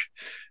coach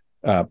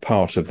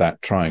part of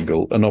that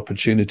triangle an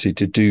opportunity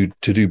to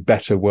do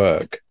better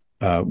work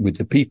with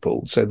the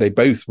people. So they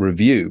both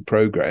review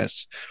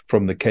progress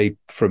from the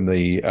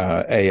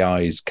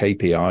AI's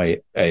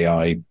KPI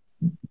AI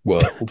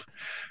world,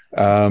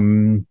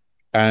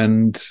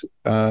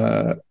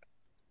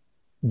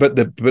 But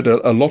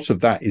a lot of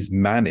that is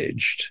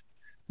managed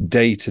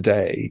day to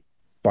day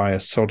by a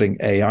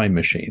sodding AI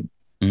machine.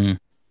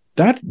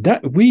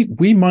 That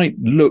we might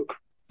look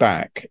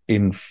back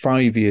in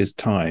 5 years'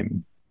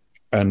 time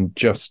and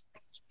just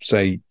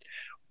say,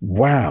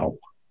 wow,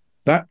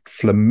 that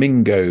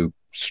flamingo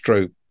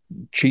stroke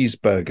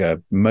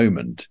cheeseburger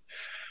moment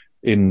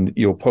in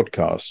your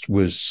podcast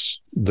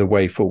was the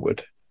way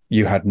forward.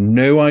 You had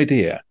no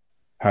idea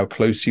how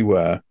close you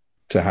were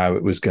to how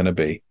it was going to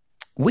be.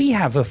 We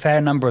have a fair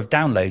number of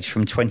downloads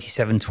from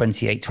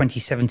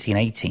 2017,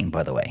 18,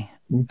 by the way.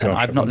 And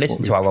I've not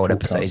listened to our old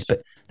episodes,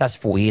 but that's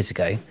 4 years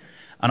ago.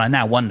 And I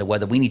now wonder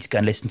whether we need to go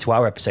and listen to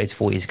our episodes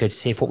 4 years ago to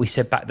see if what we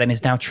said back then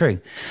is now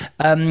true.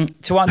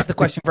 To answer the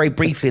question very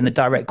briefly, and the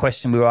direct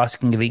question we were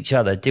asking of each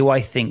other, do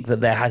I think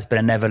that there has been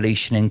an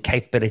evolution in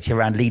capability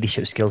around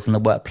leadership skills in the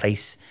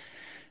workplace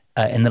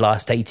in the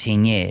last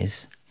 18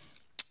 years?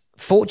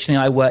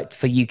 Fortunately, I worked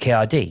for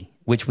UKRD,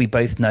 which we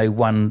both know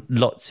won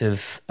lots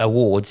of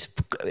awards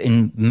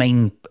in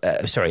Maine.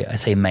 I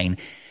say Maine,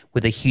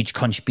 with a huge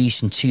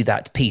contribution to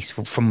that piece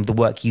from the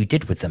work you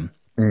did with them,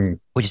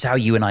 which is how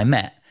you and I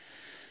met.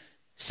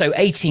 So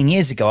 18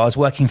 years ago, I was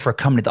working for a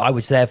company that I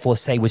would therefore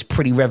say was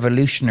pretty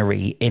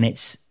revolutionary in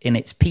its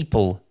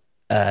people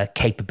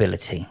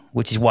capability,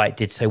 which is why it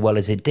did so well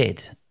as it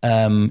did.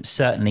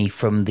 Certainly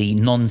from the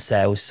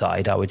non-sales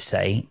side, I would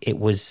say it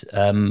was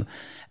an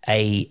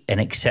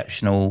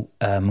exceptional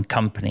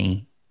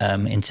company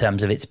in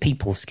terms of its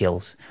people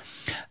skills.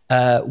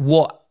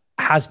 What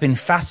has been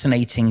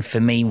fascinating for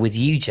me with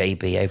you,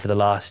 JB, over the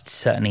last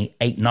certainly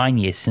 8-9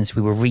 years since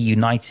we were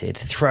reunited,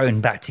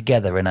 thrown back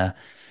together in a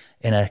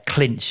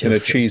clinch in a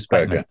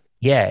cheeseburger.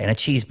 Yeah, in a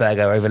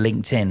cheeseburger over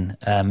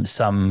LinkedIn.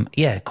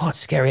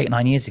 Scary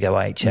 8-9 years ago,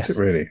 IHS. Is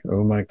it really?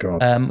 Oh my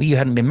God. You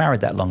hadn't been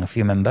married that long, if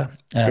you remember.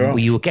 Well,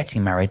 you were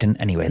getting married, and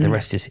anyway, the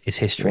rest is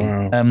history.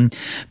 Wow.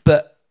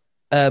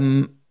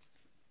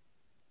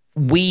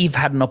 We've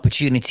had an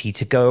opportunity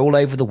to go all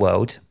over the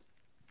world,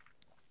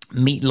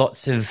 meet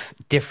lots of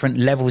different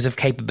levels of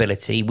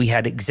capability. We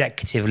had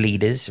executive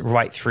leaders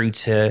right through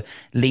to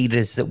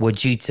leaders that were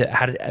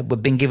were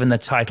been given the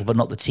title but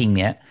not the team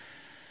yet.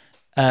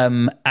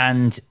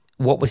 And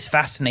what was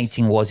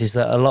fascinating is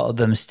that a lot of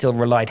them still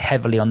relied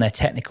heavily on their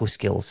technical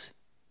skills.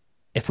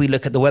 If we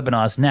look at the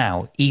webinars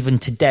now, even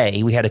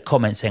today, we had a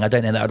comment saying, I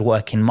don't think that would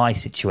work in my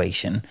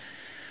situation,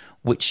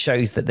 which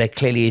shows that there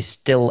clearly is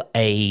still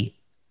a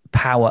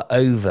power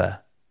over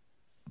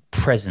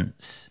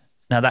presence.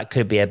 Now, that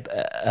could be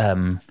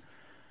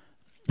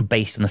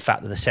based on the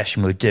fact that the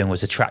session we were doing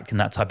was attracting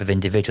that type of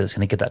individual that's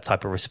going to get that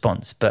type of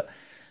response. But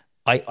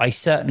I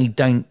certainly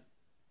don't,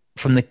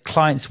 from the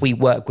clients we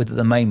work with at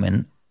the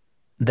moment,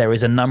 there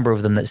is a number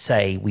of them that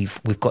say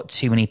we've got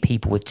too many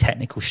people with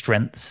technical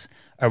strengths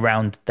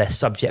around their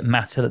subject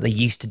matter that they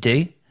used to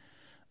do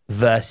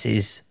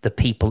versus the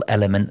people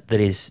element that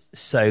is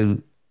so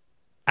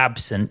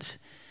absent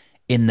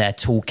in their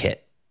toolkit.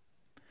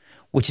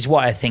 Which is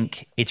why I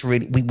think it's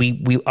really,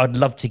 I'd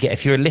love to get,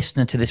 if you're a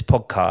listener to this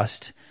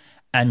podcast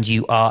and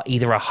you are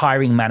either a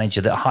hiring manager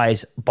that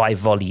hires by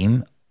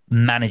volume,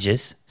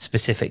 managers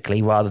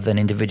specifically, rather than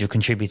individual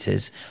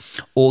contributors,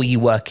 or you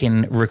work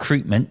in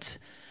recruitment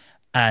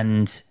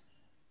and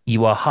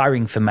you are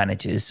hiring for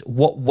managers,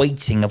 what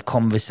weighting of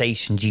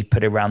conversation do you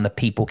put around the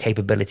people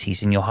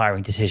capabilities in your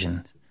hiring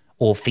decision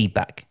or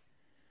feedback?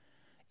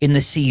 In the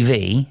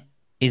CV,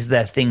 is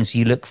there things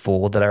you look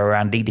for that are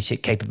around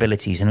leadership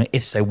capabilities? And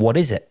if so, what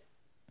is it?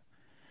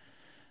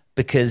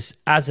 Because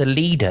as a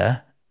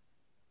leader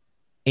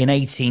in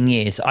 18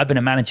 years, I've been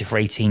a manager for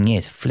 18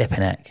 years, flipping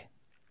heck.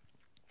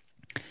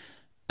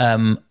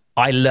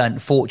 I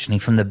learned, fortunately,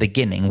 from the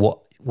beginning what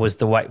was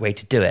the right way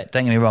to do it.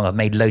 Don't get me wrong, I've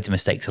made loads of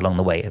mistakes along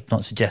the way. I'm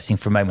not suggesting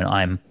for a moment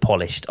I'm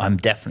polished. I'm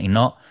definitely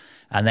not.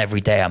 And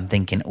every day I'm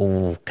thinking,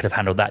 could have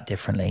handled that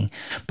differently.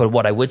 But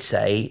what I would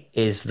say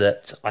is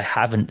that I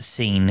haven't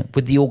seen,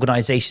 with the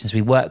organizations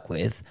we work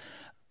with,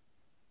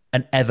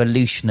 an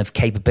evolution of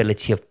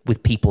capability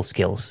with people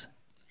skills.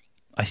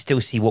 I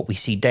still see what we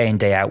see day in,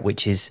 day out,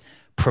 which is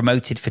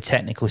promoted for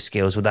technical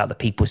skills without the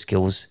people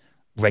skills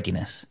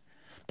readiness.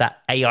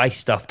 That AI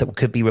stuff that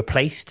could be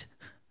replaced,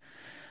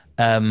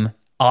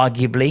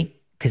 arguably,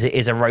 because it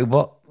is a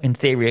robot. In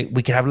theory,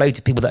 we could have loads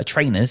of people that are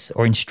trainers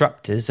or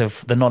instructors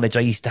of the knowledge I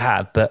used to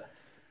have, but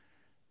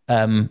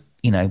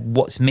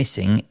what's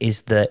missing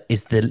is the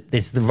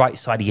right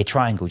side of your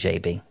triangle,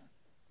 JB,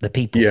 the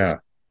people.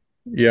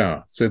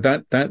 Yeah. So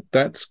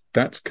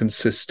that's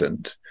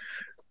consistent.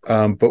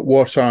 But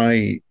what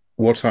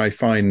I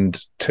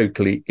find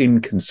totally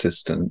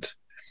inconsistent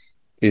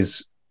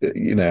is,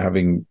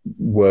 having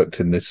worked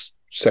in this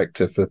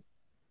sector for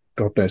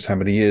God knows how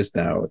many years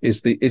now,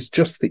 it's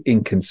just the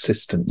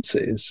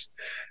inconsistencies.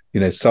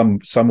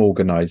 Some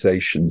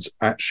organizations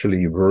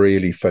actually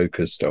really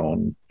focused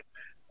on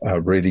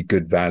really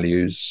good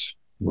values,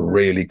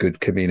 really good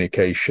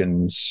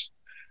communications,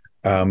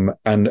 and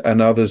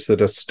others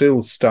that are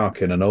still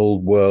stuck in an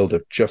old world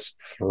of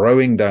just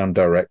throwing down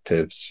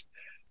directives,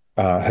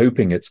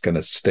 hoping it's going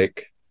to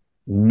stick,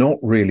 not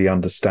really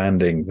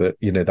understanding that,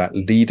 that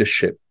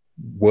leadership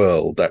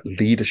world, that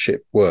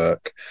leadership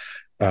work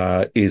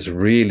is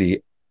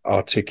really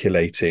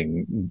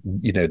articulating,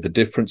 the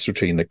difference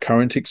between the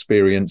current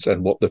experience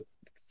and what the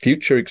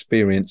future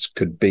experience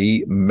could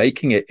be,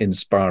 making it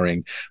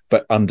inspiring,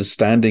 but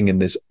understanding in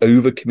this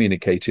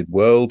over-communicated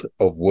world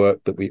of work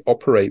that we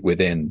operate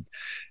within,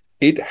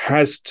 it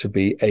has to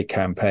be a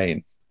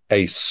campaign,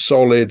 a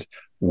solid,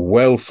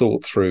 well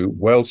thought through,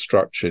 well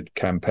structured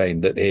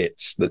campaign that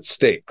hits, that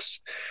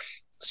sticks.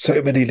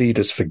 So many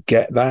leaders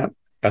forget that,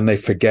 and they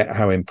forget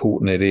how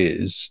important it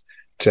is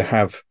to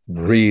have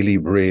really,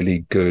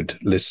 really good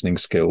listening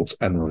skills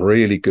and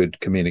really good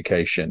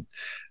communication.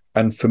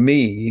 And for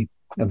me,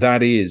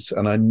 that is,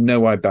 and I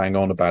know I bang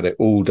on about it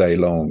all day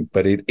long,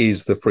 but it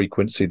is the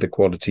frequency, the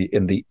quality,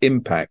 and the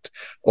impact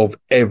of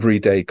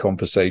everyday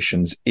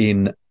conversations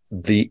in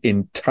the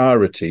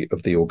entirety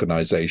of the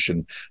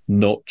organization,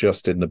 not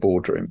just in the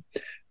boardroom.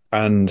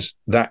 And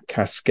that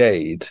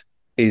cascade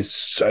is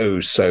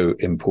so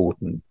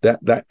important.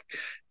 That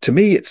to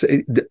me, it's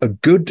a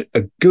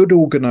good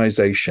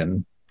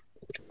organization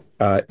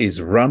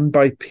is run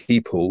by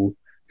people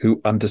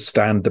who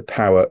understand the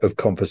power of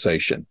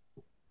conversation.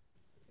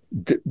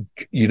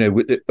 You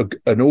know,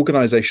 an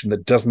organization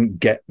that doesn't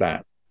get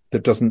that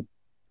doesn't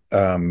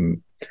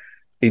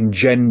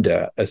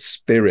engender a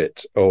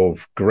spirit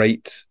of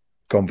great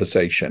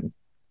conversation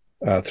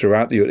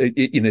throughout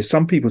the,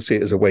 some people see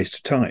it as a waste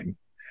of time.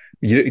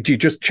 You're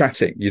just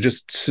chatting, you're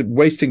just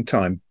wasting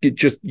time.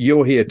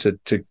 You're here to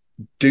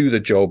do the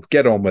job,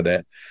 get on with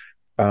it.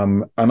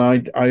 And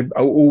I'm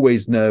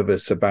always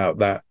nervous about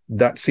that.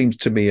 That seems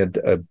to me a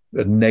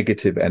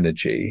negative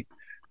energy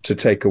to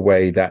take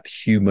away that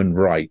human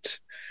right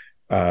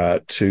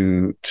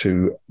to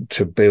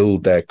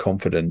build their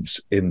confidence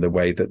in the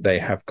way that they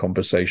have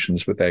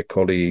conversations with their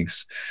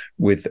colleagues,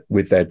 with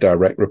their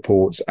direct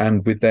reports,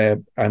 and with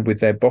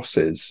their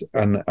bosses.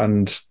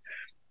 And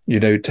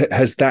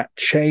has that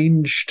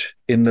changed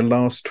in the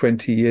last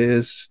 20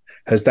 years?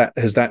 Has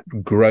that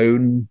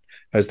grown?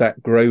 Has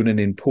that grown in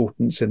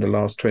importance in the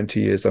last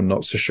 20 years? I'm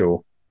not so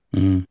sure.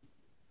 Mm.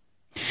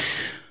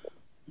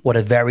 What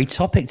a very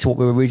topic to what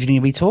we were originally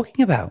going to be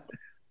talking about.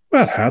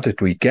 Well, how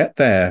did we get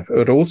there?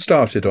 It all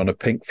started on a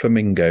pink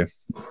flamingo.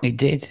 It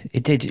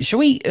did. Shall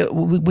we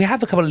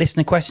have a couple of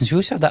listener questions. We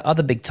also have that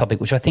other big topic,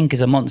 which I think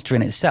is a monster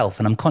in itself,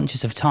 and I'm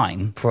conscious of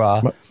time for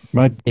our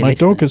my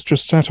dog has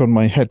just sat on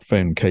my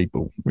headphone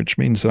cable, which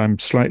means I'm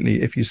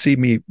slightly, if you see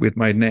me with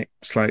my neck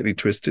slightly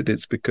twisted,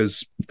 it's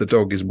because the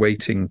dog is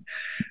weighting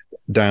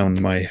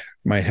down my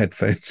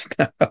headphones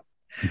now.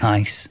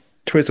 Nice.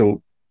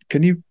 Twizzle,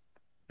 can you...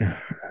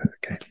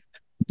 Okay,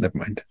 never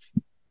mind.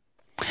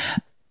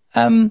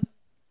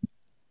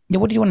 Yeah,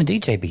 what do you want to do,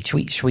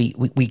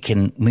 JB? We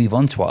can move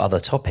on to our other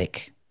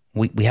topic.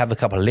 We have a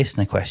couple of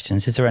listener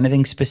questions. Is there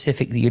anything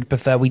specific that you'd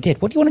prefer we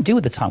did? What do you want to do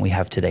with the time we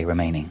have today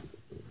remaining?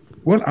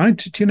 Well,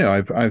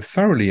 I've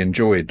thoroughly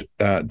enjoyed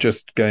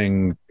just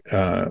going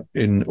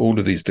in all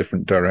of these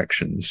different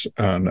directions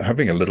and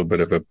having a little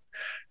bit of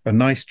a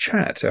nice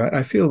chat.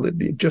 I feel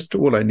that just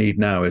all I need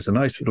now is a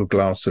nice little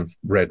glass of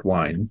red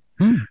wine,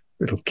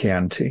 little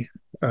Chianti,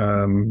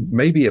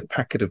 maybe a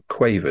packet of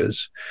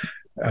Quavers,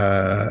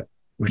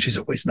 which is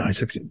always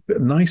nice. A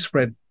nice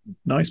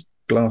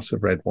glass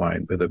of red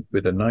wine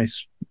with a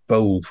nice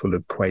bowl full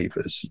of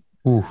Quavers.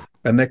 Ooh.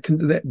 And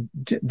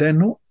they're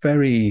not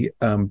very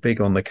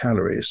big on the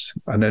calories.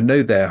 And I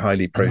know they're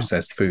highly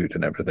processed food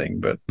and everything,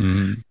 but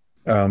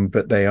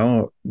they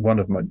are one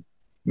of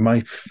my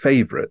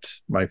favorite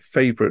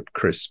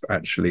crisp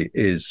actually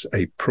is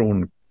a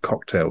prawn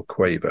cocktail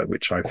Quaver,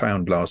 which I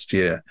found last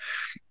year.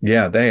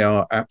 Yeah, they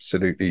are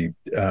absolutely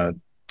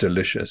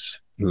delicious.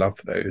 Love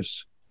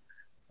those.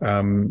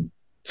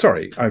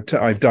 Sorry,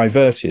 I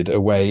diverted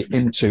away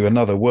into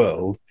another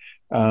world.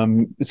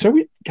 So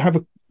we have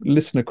a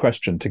listener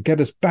question to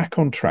get us back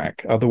on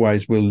track.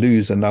 Otherwise, we'll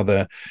lose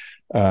another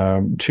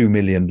 2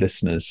 million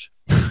listeners.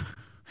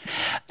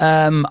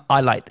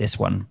 I like this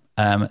one.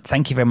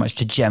 Thank you very much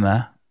to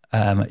Gemma.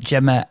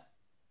 Gemma,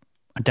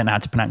 I don't know how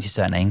to pronounce your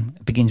surname.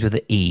 It begins with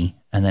an E,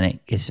 and then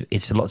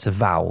it's lots of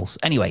vowels.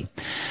 Anyway,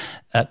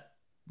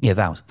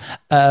 vowels.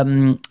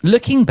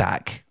 Looking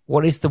back,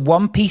 what is the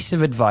one piece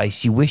of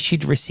advice you wish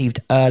you'd received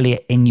earlier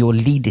in your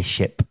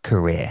leadership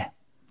career?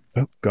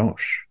 Oh,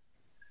 gosh.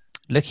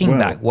 Looking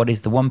back, what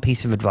is the one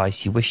piece of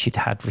advice you wish you'd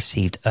had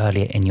received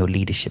earlier in your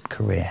leadership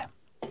career?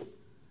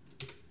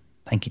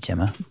 Thank you,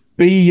 Gemma.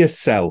 Be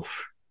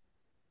yourself.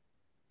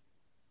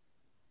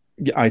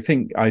 I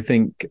think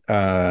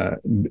how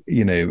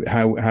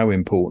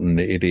important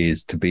it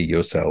is to be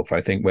yourself.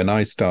 I think when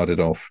I started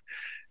off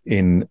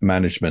in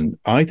management,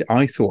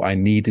 I thought I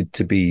needed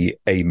to be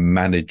a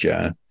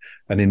manager,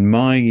 and in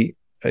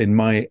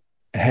my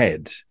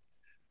head,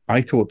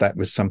 I thought that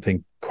was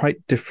something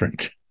quite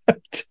different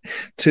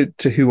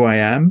to who I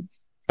am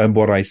and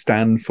what I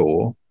stand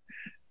for.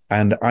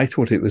 And I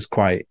thought it was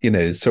quite,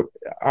 so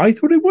I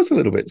thought it was a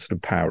little bit sort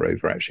of power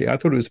over, actually. I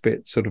thought it was a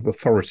bit sort of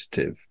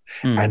authoritative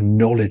and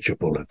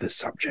knowledgeable of the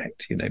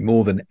subject,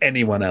 more than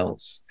anyone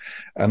else.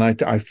 And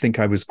I think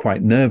I was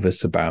quite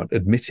nervous about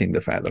admitting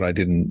the fact that I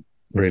didn't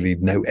really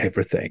know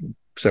everything.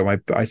 So I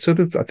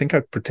think I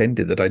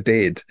pretended that I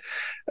did,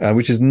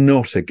 which is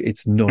not a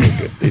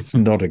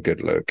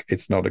good look.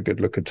 It's not a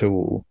good look at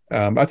all.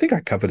 I think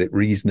I covered it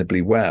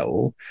reasonably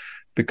well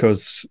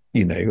because,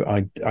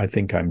 I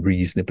think I'm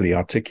reasonably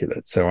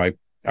articulate. So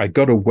I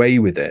got away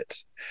with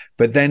it.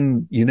 But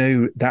then,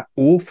 that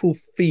awful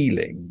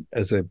feeling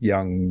as a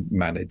young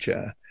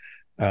manager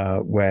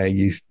where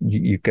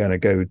you're going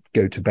to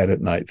go to bed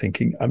at night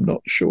thinking, I'm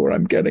not sure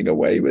I'm getting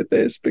away with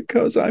this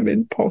because I'm an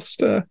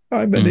imposter.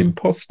 I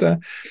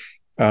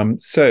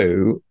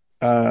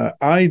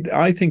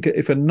think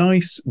if a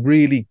nice,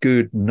 really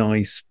good,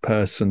 nice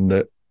person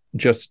that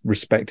just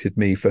respected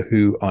me for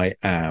who I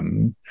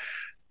am,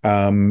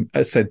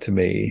 has said to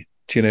me,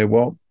 do you know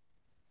what?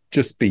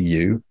 Just be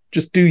you.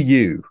 Just do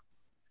you.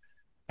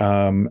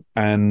 And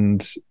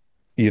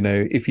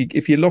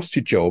if you lost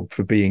your job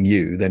for being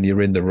you, then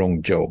you're in the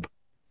wrong job.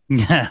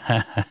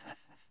 That's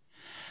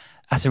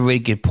a really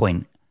good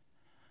point.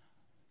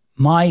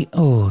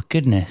 Oh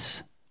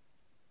goodness.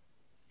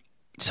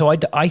 So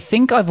I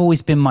think I've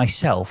always been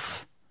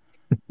myself,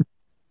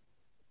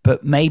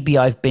 but maybe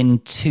I've been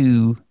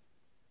too.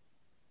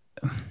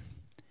 Do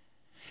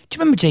you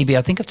remember, JB?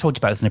 I think I've talked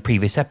about this in a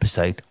previous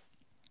episode,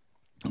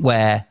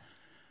 where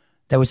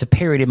there was a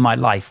period in my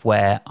life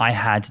where I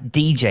had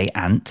DJ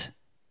Ant.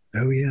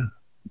 Oh yeah.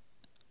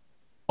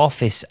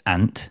 Office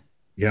Ant.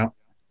 Yeah.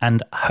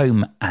 And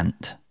home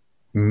Ant.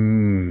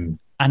 And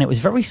it was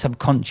very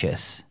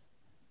subconscious,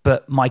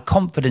 but my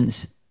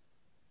confidence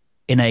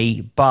in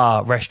a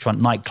bar,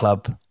 restaurant,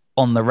 nightclub,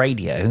 on the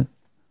radio,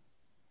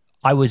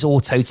 I was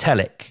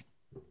autotelic,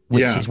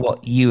 which is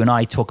what you and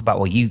I talk about.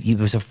 Well, you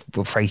was a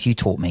phrase you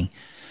taught me,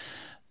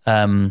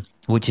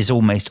 which is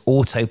almost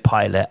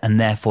autopilot and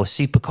therefore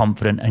super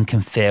confident and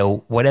can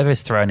feel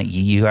whatever's thrown at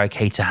you, you're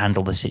okay to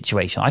handle the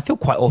situation. I feel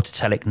quite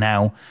autotelic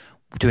now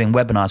doing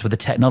webinars with the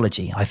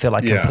technology. I feel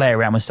like I can play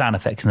around with sound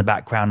effects in the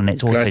background and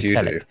it's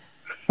autotelic.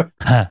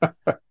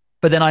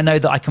 But then I know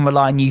that I can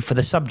rely on you for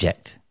the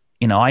subject.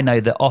 I know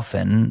that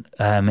often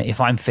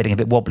if I'm feeling a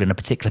bit wobbly in a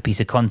particular piece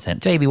of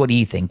content, JB, what do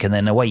you think? And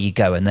then away you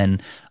go. And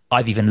then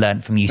I've even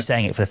learned from you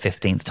saying it for the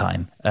 15th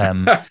time.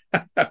 But,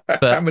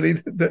 how many?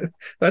 That's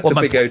a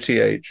big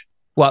OTH.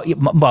 Well,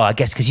 I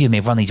guess because you and me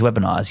have run these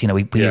webinars,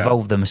 we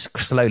evolve them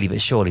slowly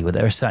but surely. But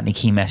there are certainly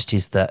key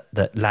messages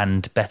that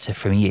land better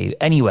from you.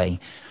 Anyway,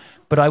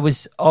 but I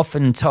was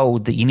often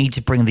told that you need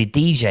to bring the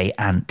DJ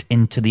Ant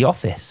into the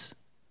office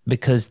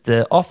because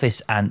the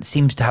office Ant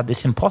seems to have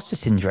this imposter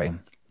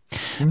syndrome.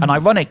 And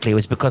ironically, it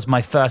was because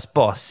my first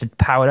boss had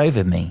powered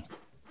over me,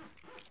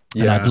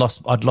 and I'd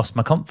lost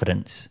my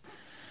confidence,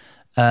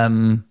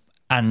 and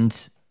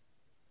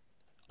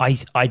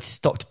I'd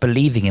stopped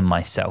believing in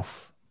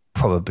myself.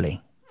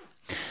 Probably.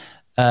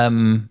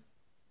 My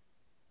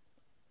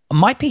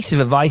piece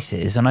of advice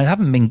is, and I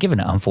haven't been given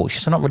it,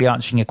 unfortunately, so I'm not really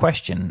answering your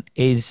question,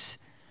 is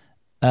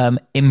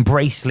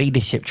embrace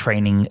leadership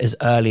training as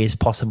early as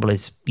possible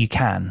as you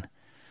can.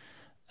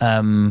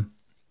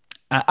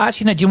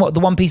 Actually, no, do you know what? The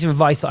one piece of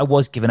advice that I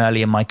was given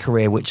early in my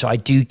career, which I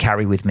do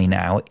carry with me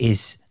now,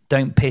 is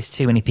don't piss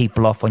too many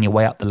people off on your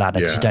way up the ladder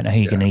because you don't know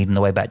who you're going to need on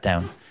the way back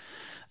down.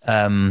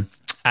 And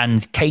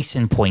case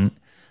in point,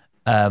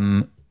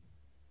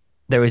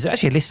 there was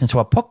actually a listener to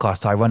our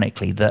podcast,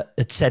 ironically, that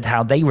had said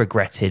how they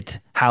regretted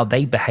how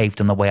they behaved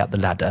on the way up the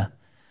ladder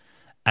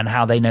and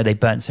how they know they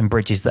burnt some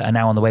bridges that are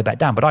now on the way back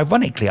down. But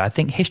ironically, I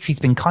think history's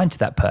been kind to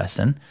that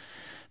person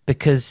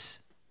because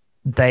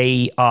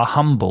they are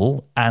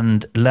humble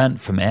and learnt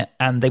from it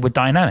and they were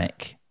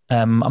dynamic.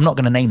 I'm not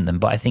going to name them,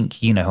 but I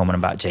think you know who I'm on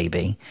about,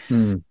 JB.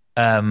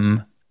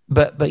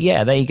 But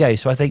yeah, there you go.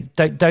 So I think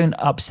don't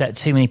upset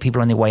too many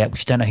people on your way up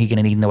because you don't know who you're going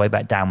to need on the way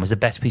back down was the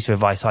best piece of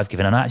advice I've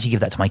given. And I actually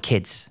give that to my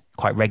kids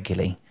quite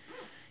regularly,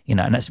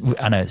 and I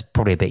know it's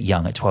probably a bit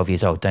young at 12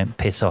 years old. Don't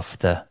piss off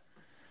your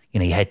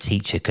head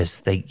teacher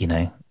because they, you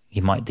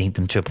might need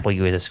them to employ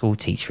you as a school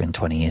teacher in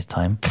 20 years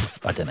time.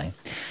 I don't know.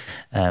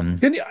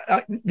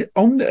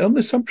 On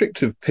the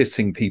subject of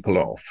pissing people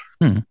off,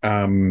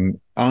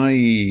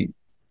 I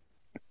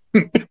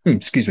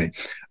excuse me,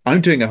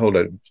 I'm doing a whole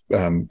lot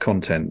of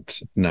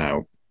content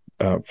now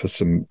for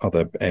some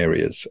other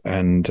areas,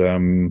 and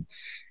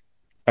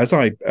as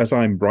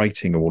I'm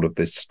writing all of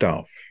this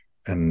stuff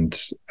and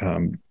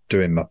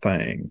doing my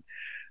thing,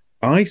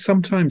 I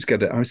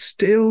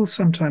still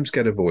sometimes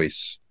get a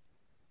voice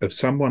of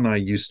someone I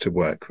used to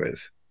work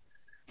with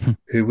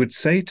who would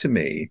say to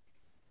me,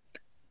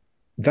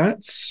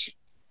 that's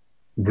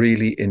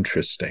really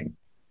interesting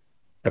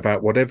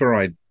about whatever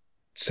I'd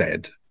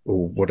said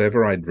or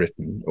whatever I'd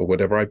written or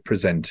whatever I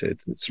presented.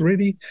 It's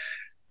really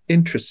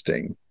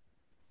interesting.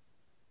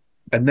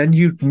 And then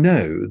you'd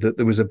know that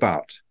there was a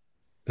but.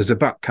 There's a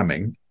but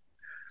coming.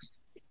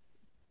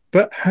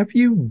 But have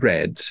you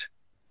read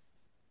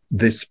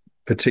this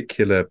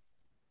particular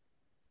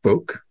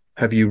book?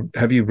 Have you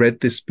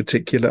read this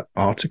particular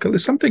article?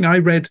 It's something I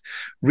read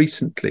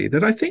recently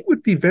that I think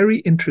would be very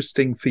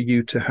interesting for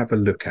you to have a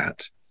look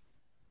at.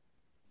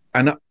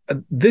 And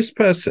this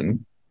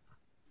person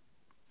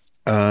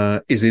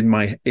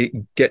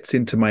it gets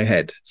into my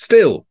head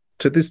still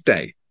to this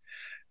day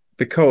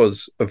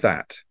because of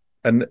that.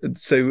 And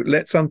so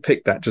let's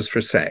unpick that just for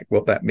a sec,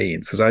 what that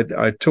means, because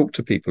I talk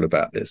to people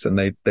about this and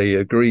they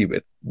agree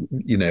with,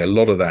 a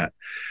lot of that.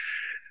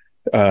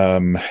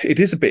 It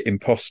is a bit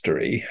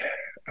impostery.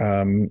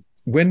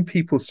 When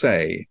people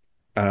say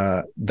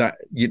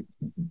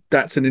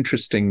that's an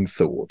interesting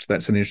thought,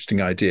 that's an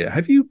interesting idea.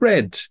 Have you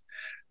read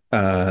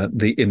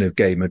The Inner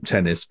Game of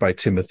Tennis by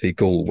Timothy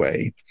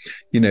Galway.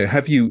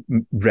 Have you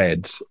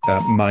read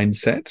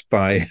Mindset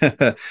by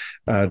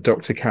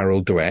Dr.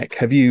 Carol Dweck?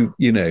 Have you,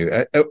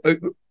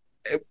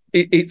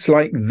 it's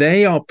like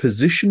they are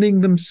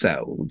positioning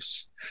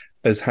themselves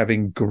as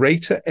having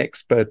greater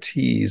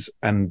expertise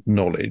and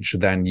knowledge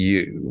than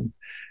you,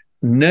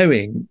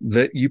 knowing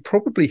that you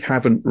probably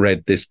haven't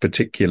read this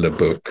particular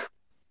book.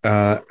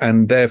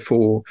 And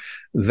therefore,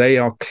 they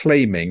are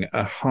claiming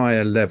a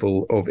higher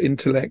level of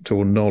intellect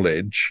or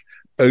knowledge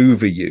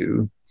over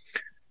you.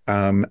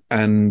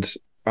 And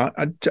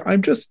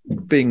I'm just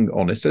being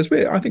honest,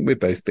 I think we're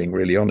both being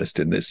really honest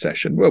in this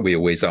session. Well, we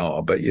always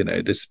are, but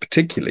this is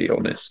particularly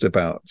honest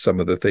about some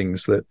of the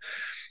things that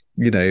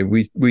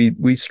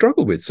we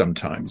struggle with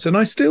sometimes. And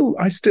I still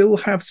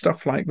have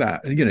stuff like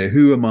that.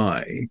 Who am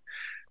I?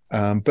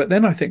 But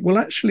then I think, well,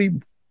 actually,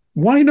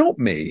 why not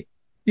me?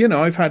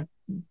 I've had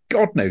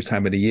God knows how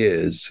many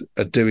years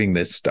of doing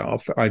this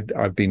stuff.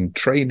 I've been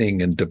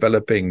training and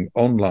developing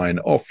online,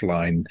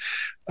 offline,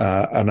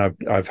 and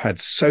I've had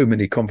so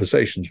many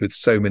conversations with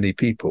so many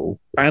people,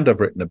 and I've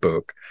written a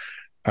book,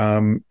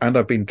 and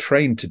I've been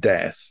trained to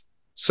death.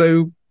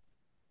 So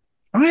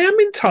I am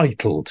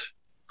entitled.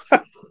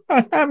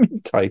 I am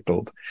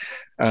entitled.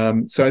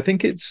 So I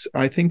think it's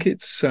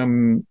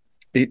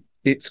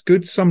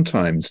good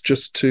sometimes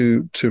just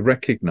to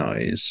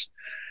recognize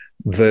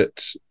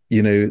that.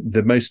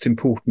 The most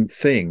important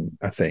thing,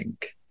 I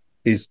think,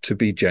 is to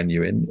be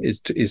genuine, is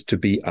to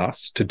be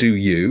us, to do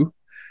you,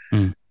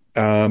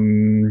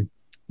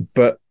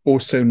 but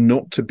also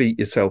not to beat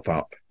yourself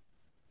up.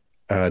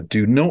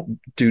 Do not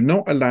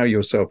allow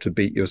yourself to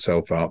beat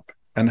yourself up,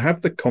 and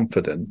have the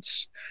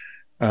confidence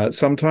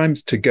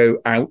sometimes to go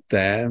out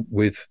there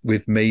with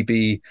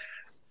maybe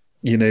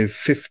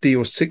 50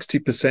 or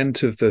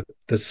 60% of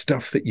the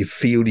stuff that you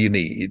feel you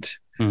need,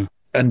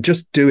 and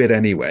just do it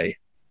anyway.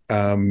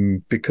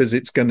 Because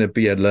it's going to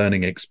be a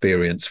learning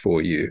experience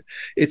for you.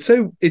 It's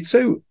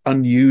so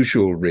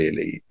unusual,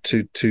 really,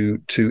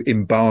 to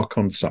embark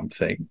on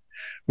something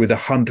with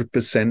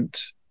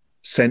 100%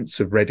 sense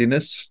of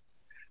readiness.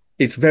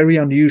 It's very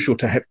unusual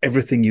to have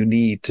everything you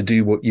need to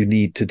do what you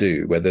need to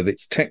do, whether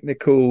it's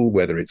technical,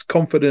 whether it's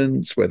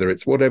confidence, whether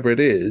it's whatever it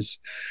is.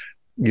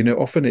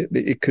 Often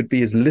it could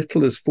be as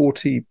little as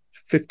 40,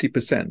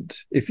 50%.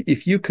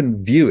 If you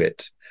can view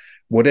it,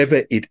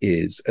 whatever it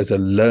is, as a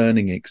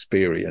learning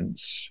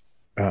experience,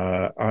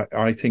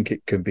 I think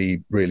it can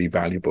be really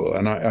valuable.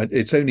 And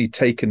it's only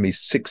taken me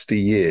 60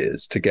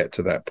 years to get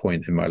to that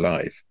point in my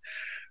life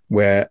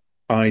where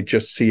I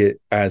just see it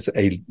as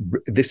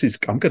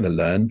I'm going to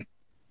learn.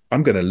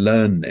 I'm going to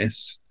learn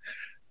this.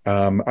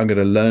 I'm going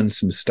to learn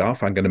some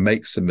stuff. I'm going to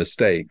make some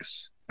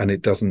mistakes. And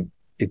it doesn't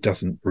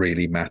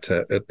really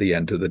matter at the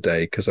end of the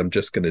day, because I'm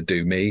just going to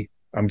do me.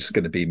 I'm just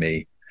going to be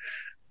me.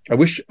 I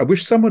wish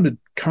someone had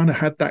kind of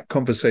had that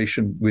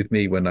conversation with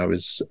me when I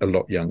was a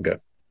lot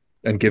younger,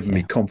 and given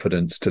me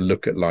confidence to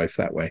look at life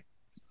that way.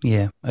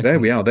 Yeah. Okay. There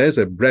we are. There's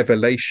a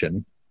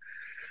revelation.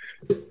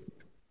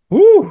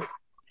 Woo!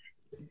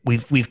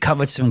 We've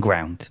covered some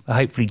ground.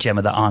 Hopefully,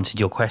 Gemma, that answered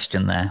your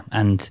question there.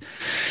 And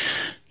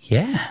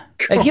yeah.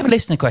 Cool. If you have a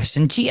listener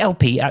question,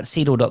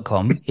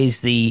 glp@seedle.com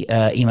is the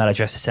email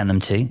address to send them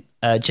to.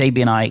 JB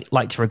and I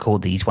like to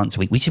record these once a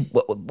week. We should,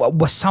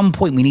 at some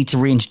point, we need to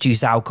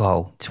reintroduce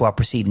alcohol to our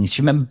proceedings.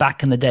 Do you remember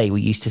back in the day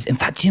we used to? In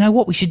fact, do you know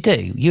what we should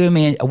do? You and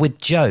me are with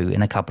Joe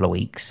in a couple of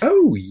weeks.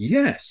 Oh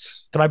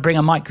yes. Could I bring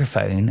a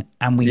microphone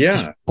and we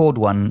just record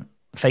one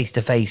face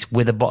to face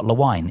with a bottle of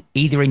wine,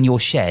 either in your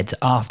shed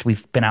after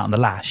we've been out on the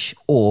lash,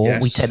 or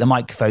we take the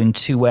microphone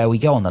to where we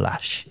go on the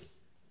lash?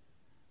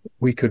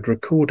 We could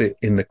record it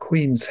in the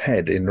Queen's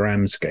Head in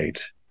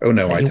Ramsgate. Oh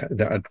no,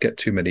 I'd get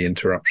too many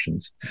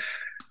interruptions.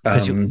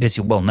 Because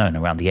you're well known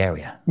around the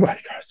area. Well,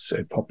 it's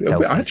so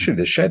popular. Actually,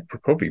 the shed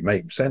would probably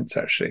make sense,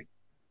 actually.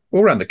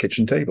 Or around the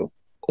kitchen table.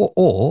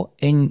 Or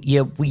in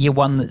your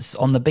one that's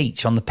on the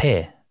beach, on the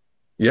pier.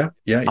 Yeah.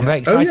 I'm very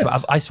excited.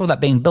 I saw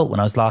that being built when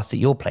I was last at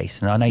your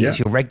place, and I know it's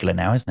your regular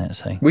now, isn't it?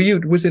 So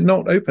was it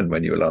not open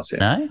when you were last here?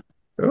 No.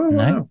 Oh,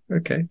 no. Wow.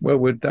 Okay. Well,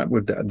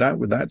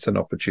 that's an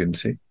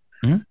opportunity.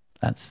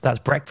 That's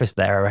breakfast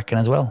there, I reckon,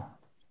 as well.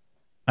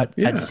 At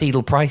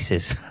Seedle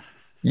prices.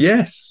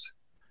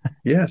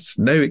 Yes,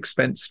 no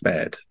expense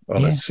spared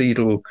on a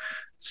Seedle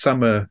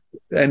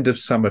end of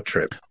summer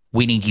trip.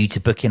 We need you to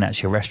book in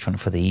at your restaurant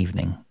for the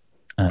evening.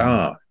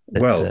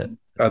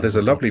 There's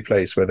a lovely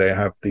place where they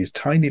have these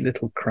tiny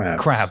little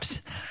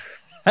crabs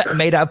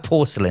made out of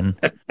porcelain,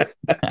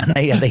 and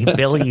they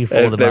bill you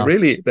for them. They're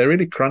really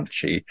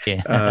crunchy.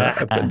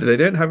 But they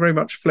don't have very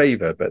much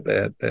flavour, but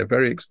they're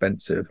very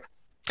expensive.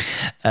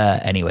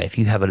 Anyway, if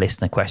you have a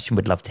listener question,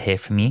 we'd love to hear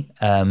from you.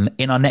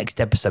 In our next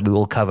episode, we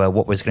will cover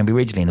what was going to be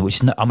originally,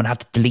 which I'm going to have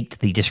to delete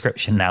the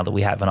description now that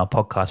we have on our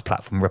podcast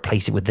platform,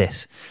 replace it with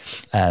this.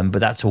 But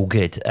that's all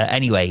good.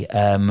 Anyway,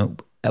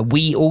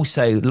 We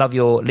also love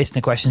your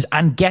listener questions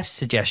and guest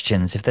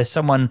suggestions.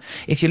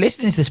 If you're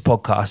listening to this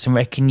podcast and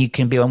reckon you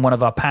can be on one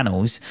of our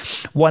panels,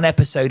 one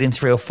episode in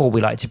 3 or 4, we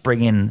like to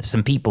bring in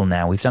some people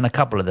now. We've done a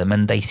couple of them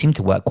and they seem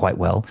to work quite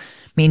well.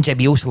 Me and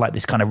JB also like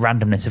this kind of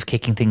randomness of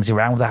kicking things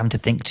around without having to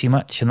think too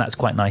much, and that's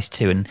quite nice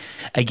too. And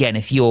again,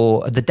 if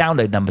the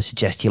download number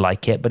suggests you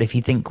like it, but if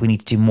you think we need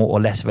to do more or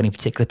less of any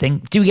particular thing,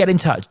 do get in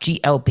touch.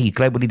 GLP,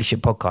 Global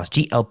Leadership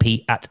Podcast,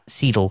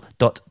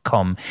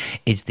 glp@seedle.com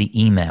is the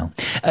email.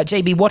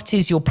 JB, what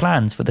is your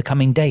plans for the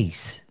coming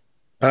days?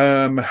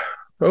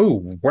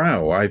 Oh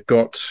wow! I've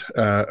got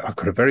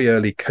a very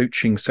early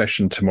coaching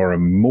session tomorrow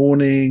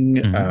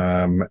morning,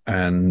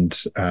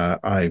 and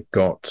I've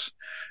got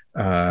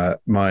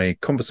my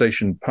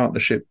conversation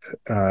partnership,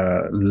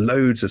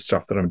 loads of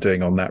stuff that I'm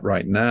doing on that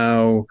right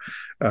now,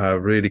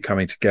 really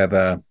coming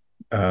together.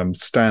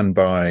 Stand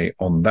by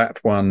on that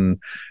one,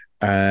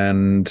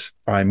 and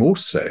I'm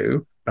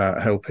also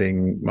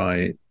helping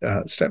my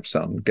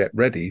stepson get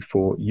ready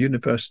for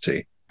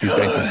university.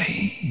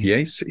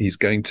 He's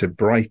going to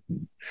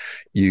Brighton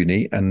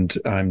Uni, and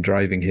I'm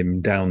driving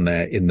him down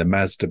there in the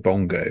Mazda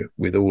Bongo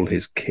with all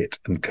his kit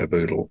and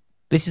caboodle.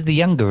 This is the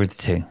younger of the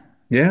two.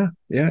 Yeah,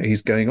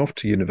 he's going off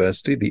to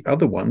university. The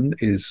other one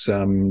is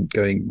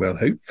going, well,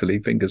 hopefully,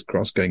 fingers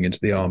crossed, going into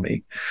the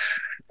army.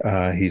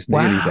 He's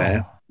nearly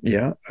there.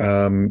 Yeah.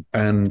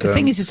 And the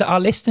thing is that our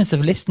listeners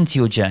have listened to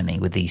your journey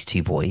with these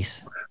two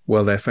boys.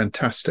 Well, they're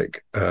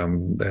fantastic.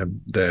 I'm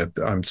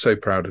so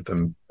proud of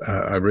them.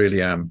 I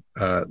really am.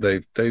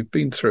 They've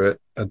been through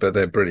it, but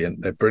they're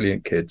brilliant. They're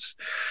brilliant kids.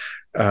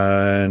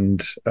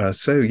 And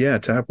so,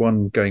 to have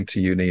one going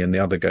to uni and the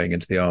other going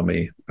into the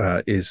army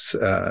is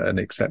an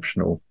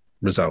exceptional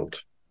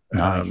result.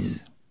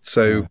 Nice.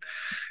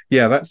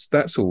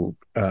 That's all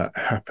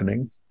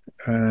happening.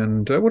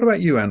 And what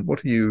about you, Anne?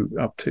 What are you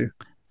up to?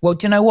 Well,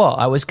 do you know what?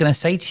 I was going to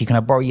say to you, can I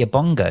borrow your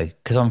bongo?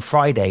 Because on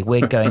Friday,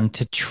 we're going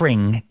to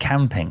Tring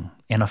camping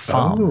in a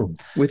farm. Oh,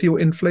 with your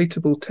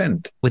inflatable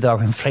tent? With our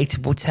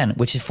inflatable tent,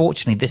 which is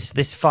fortunately,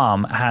 this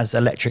farm has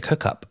electric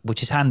hookup,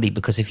 which is handy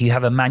because if you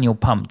have a manual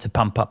pump to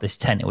pump up this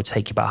tent, it will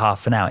take you about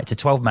half an hour. It's a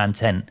 12-man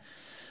tent.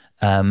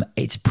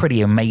 It's a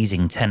pretty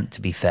amazing tent,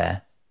 to be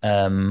fair.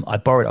 I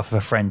borrowed it off of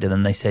a friend and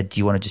then they said, do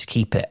you want to just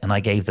keep it? And I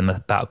gave them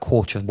about a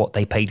quarter of what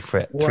they paid for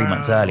it 3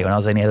 months earlier, and I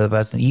was the only other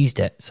person that used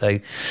it. So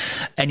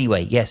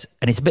anyway, yes,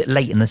 and it's a bit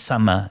late in the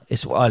summer.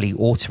 It's early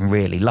autumn,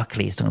 really.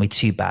 Luckily, it's not going to be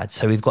too bad.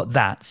 So we've got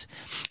that.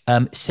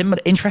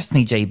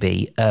 Interestingly,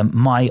 JB,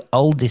 my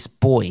eldest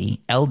boy,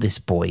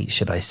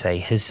 should I say,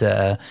 has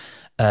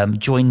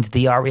joined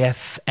the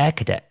RAF Air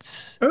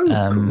Cadets.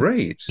 Oh,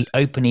 great. The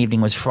open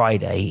evening was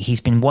Friday. He's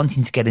been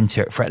wanting to get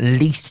into it for at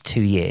least 2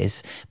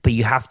 years, but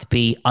you have to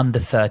be under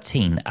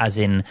 13, as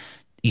in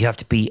you have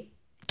to be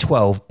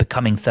 12,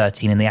 becoming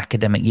 13 in the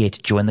academic year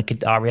to join the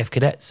RAF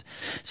Cadets.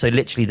 So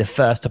literally the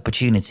first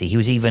opportunity, he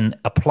was even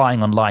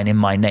applying online in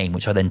my name,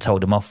 which I then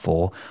told him off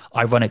for.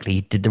 Ironically,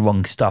 he did the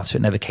wrong stuff, so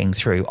it never came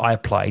through. I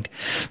applied.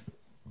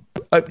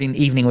 Opening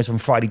evening was on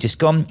Friday just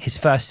gone. His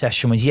first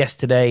session was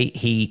yesterday.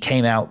 He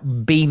came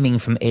out beaming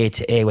from ear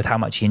to ear with how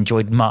much he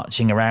enjoyed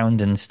marching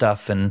around and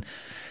stuff. And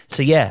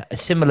so,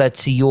 similar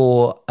to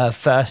your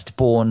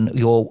firstborn,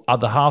 your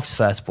other half's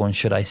firstborn,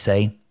 should I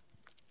say,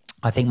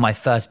 I think my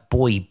first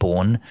boy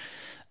born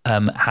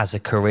has a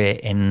career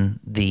in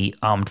the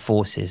armed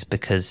forces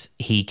because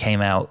he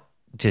came out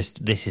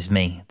just, this is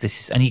me.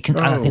 And you can,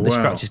 and I think the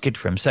structure is good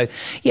for him. So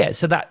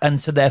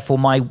therefore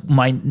my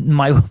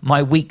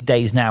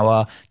weekdays now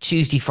are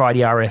Tuesday,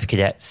 Friday RAF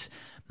Cadets.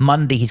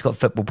 Monday he's got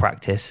football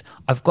practice.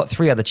 I've got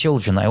 3 other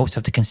children that I also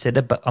have to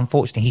consider, but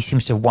unfortunately he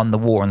seems to have won the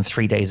war on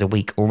 3 days a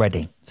week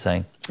already.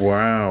 So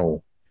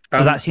wow,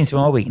 so that seems to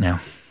be my week now.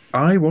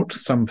 I watched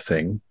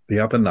something the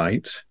other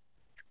night.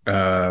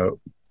 I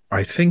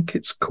think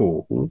it's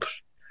called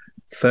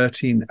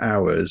 13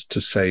 Hours to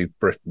Save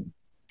Britain.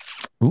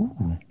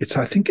 Ooh.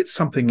 I think it's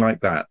something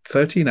like that.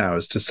 13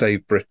 Hours to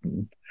Save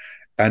Britain.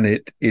 And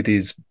it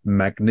is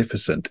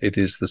magnificent. It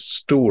is the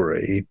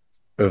story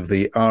of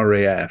the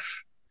RAF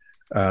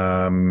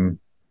in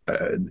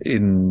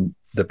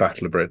the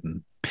Battle of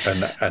Britain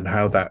and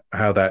how that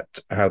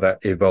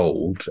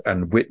evolved,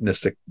 and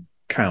witness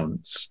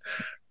accounts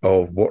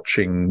of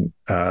watching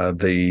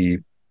the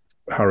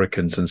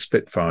Hurricanes and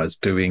Spitfires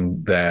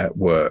doing their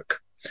work.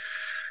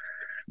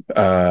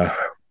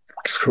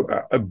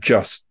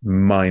 Just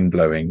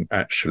mind-blowing,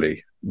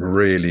 actually.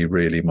 Really,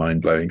 really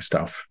mind-blowing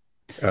stuff.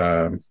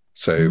 So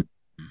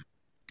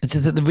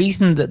the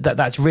reason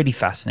that's really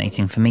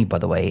fascinating for me, by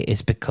the way,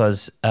 is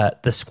because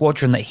the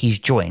squadron that he's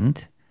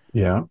joined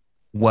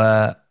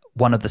were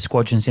one of the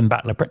squadrons in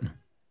Battle of Britain.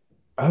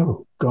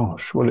 Oh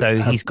gosh! Well,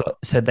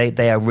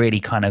 they are really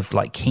kind of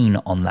like keen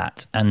on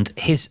that, and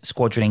his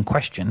squadron in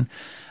question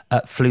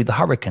flew the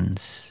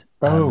Hurricanes.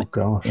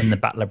 In the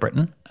Battle of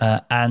Britain,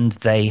 and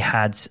they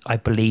had, I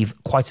believe,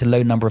 quite a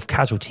low number of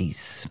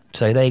casualties.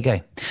 So there you go.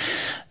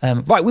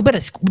 Right, we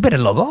better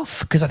log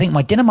off because I think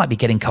my dinner might be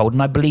getting cold,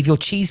 and I believe your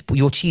cheese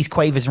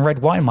quavers and red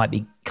wine might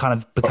be kind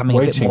of becoming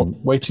a bit more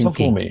waiting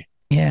soggy. for me.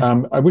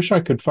 Yeah. I wish I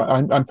could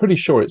find. I'm pretty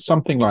sure it's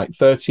something like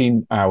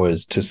 13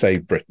 hours to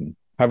save Britain.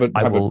 Have a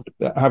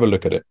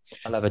look at it.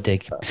 I'll have a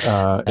dig.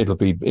 It'll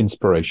be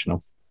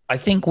inspirational. I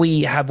think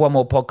we have one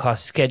more podcast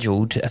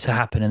scheduled to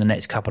happen in the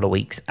next couple of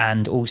weeks.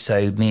 And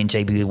also me and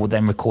JB will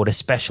then record a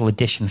special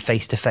edition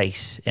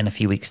face-to-face in a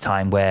few weeks'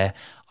 time where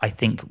I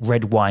think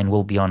red wine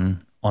will be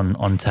on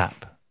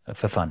tap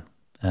for fun.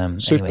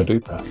 Super anyway.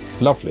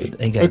 duper. Lovely.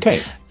 There you go.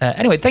 Okay.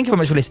 Anyway, thank you very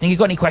much for listening. If you've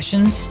got any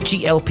questions,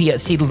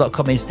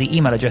 glp@seedle.com is the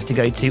email address to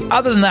go to.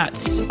 Other than that,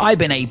 I've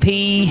been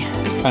AP.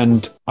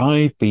 And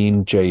I've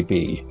been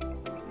JB.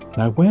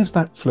 Now, where's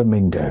that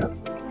flamingo?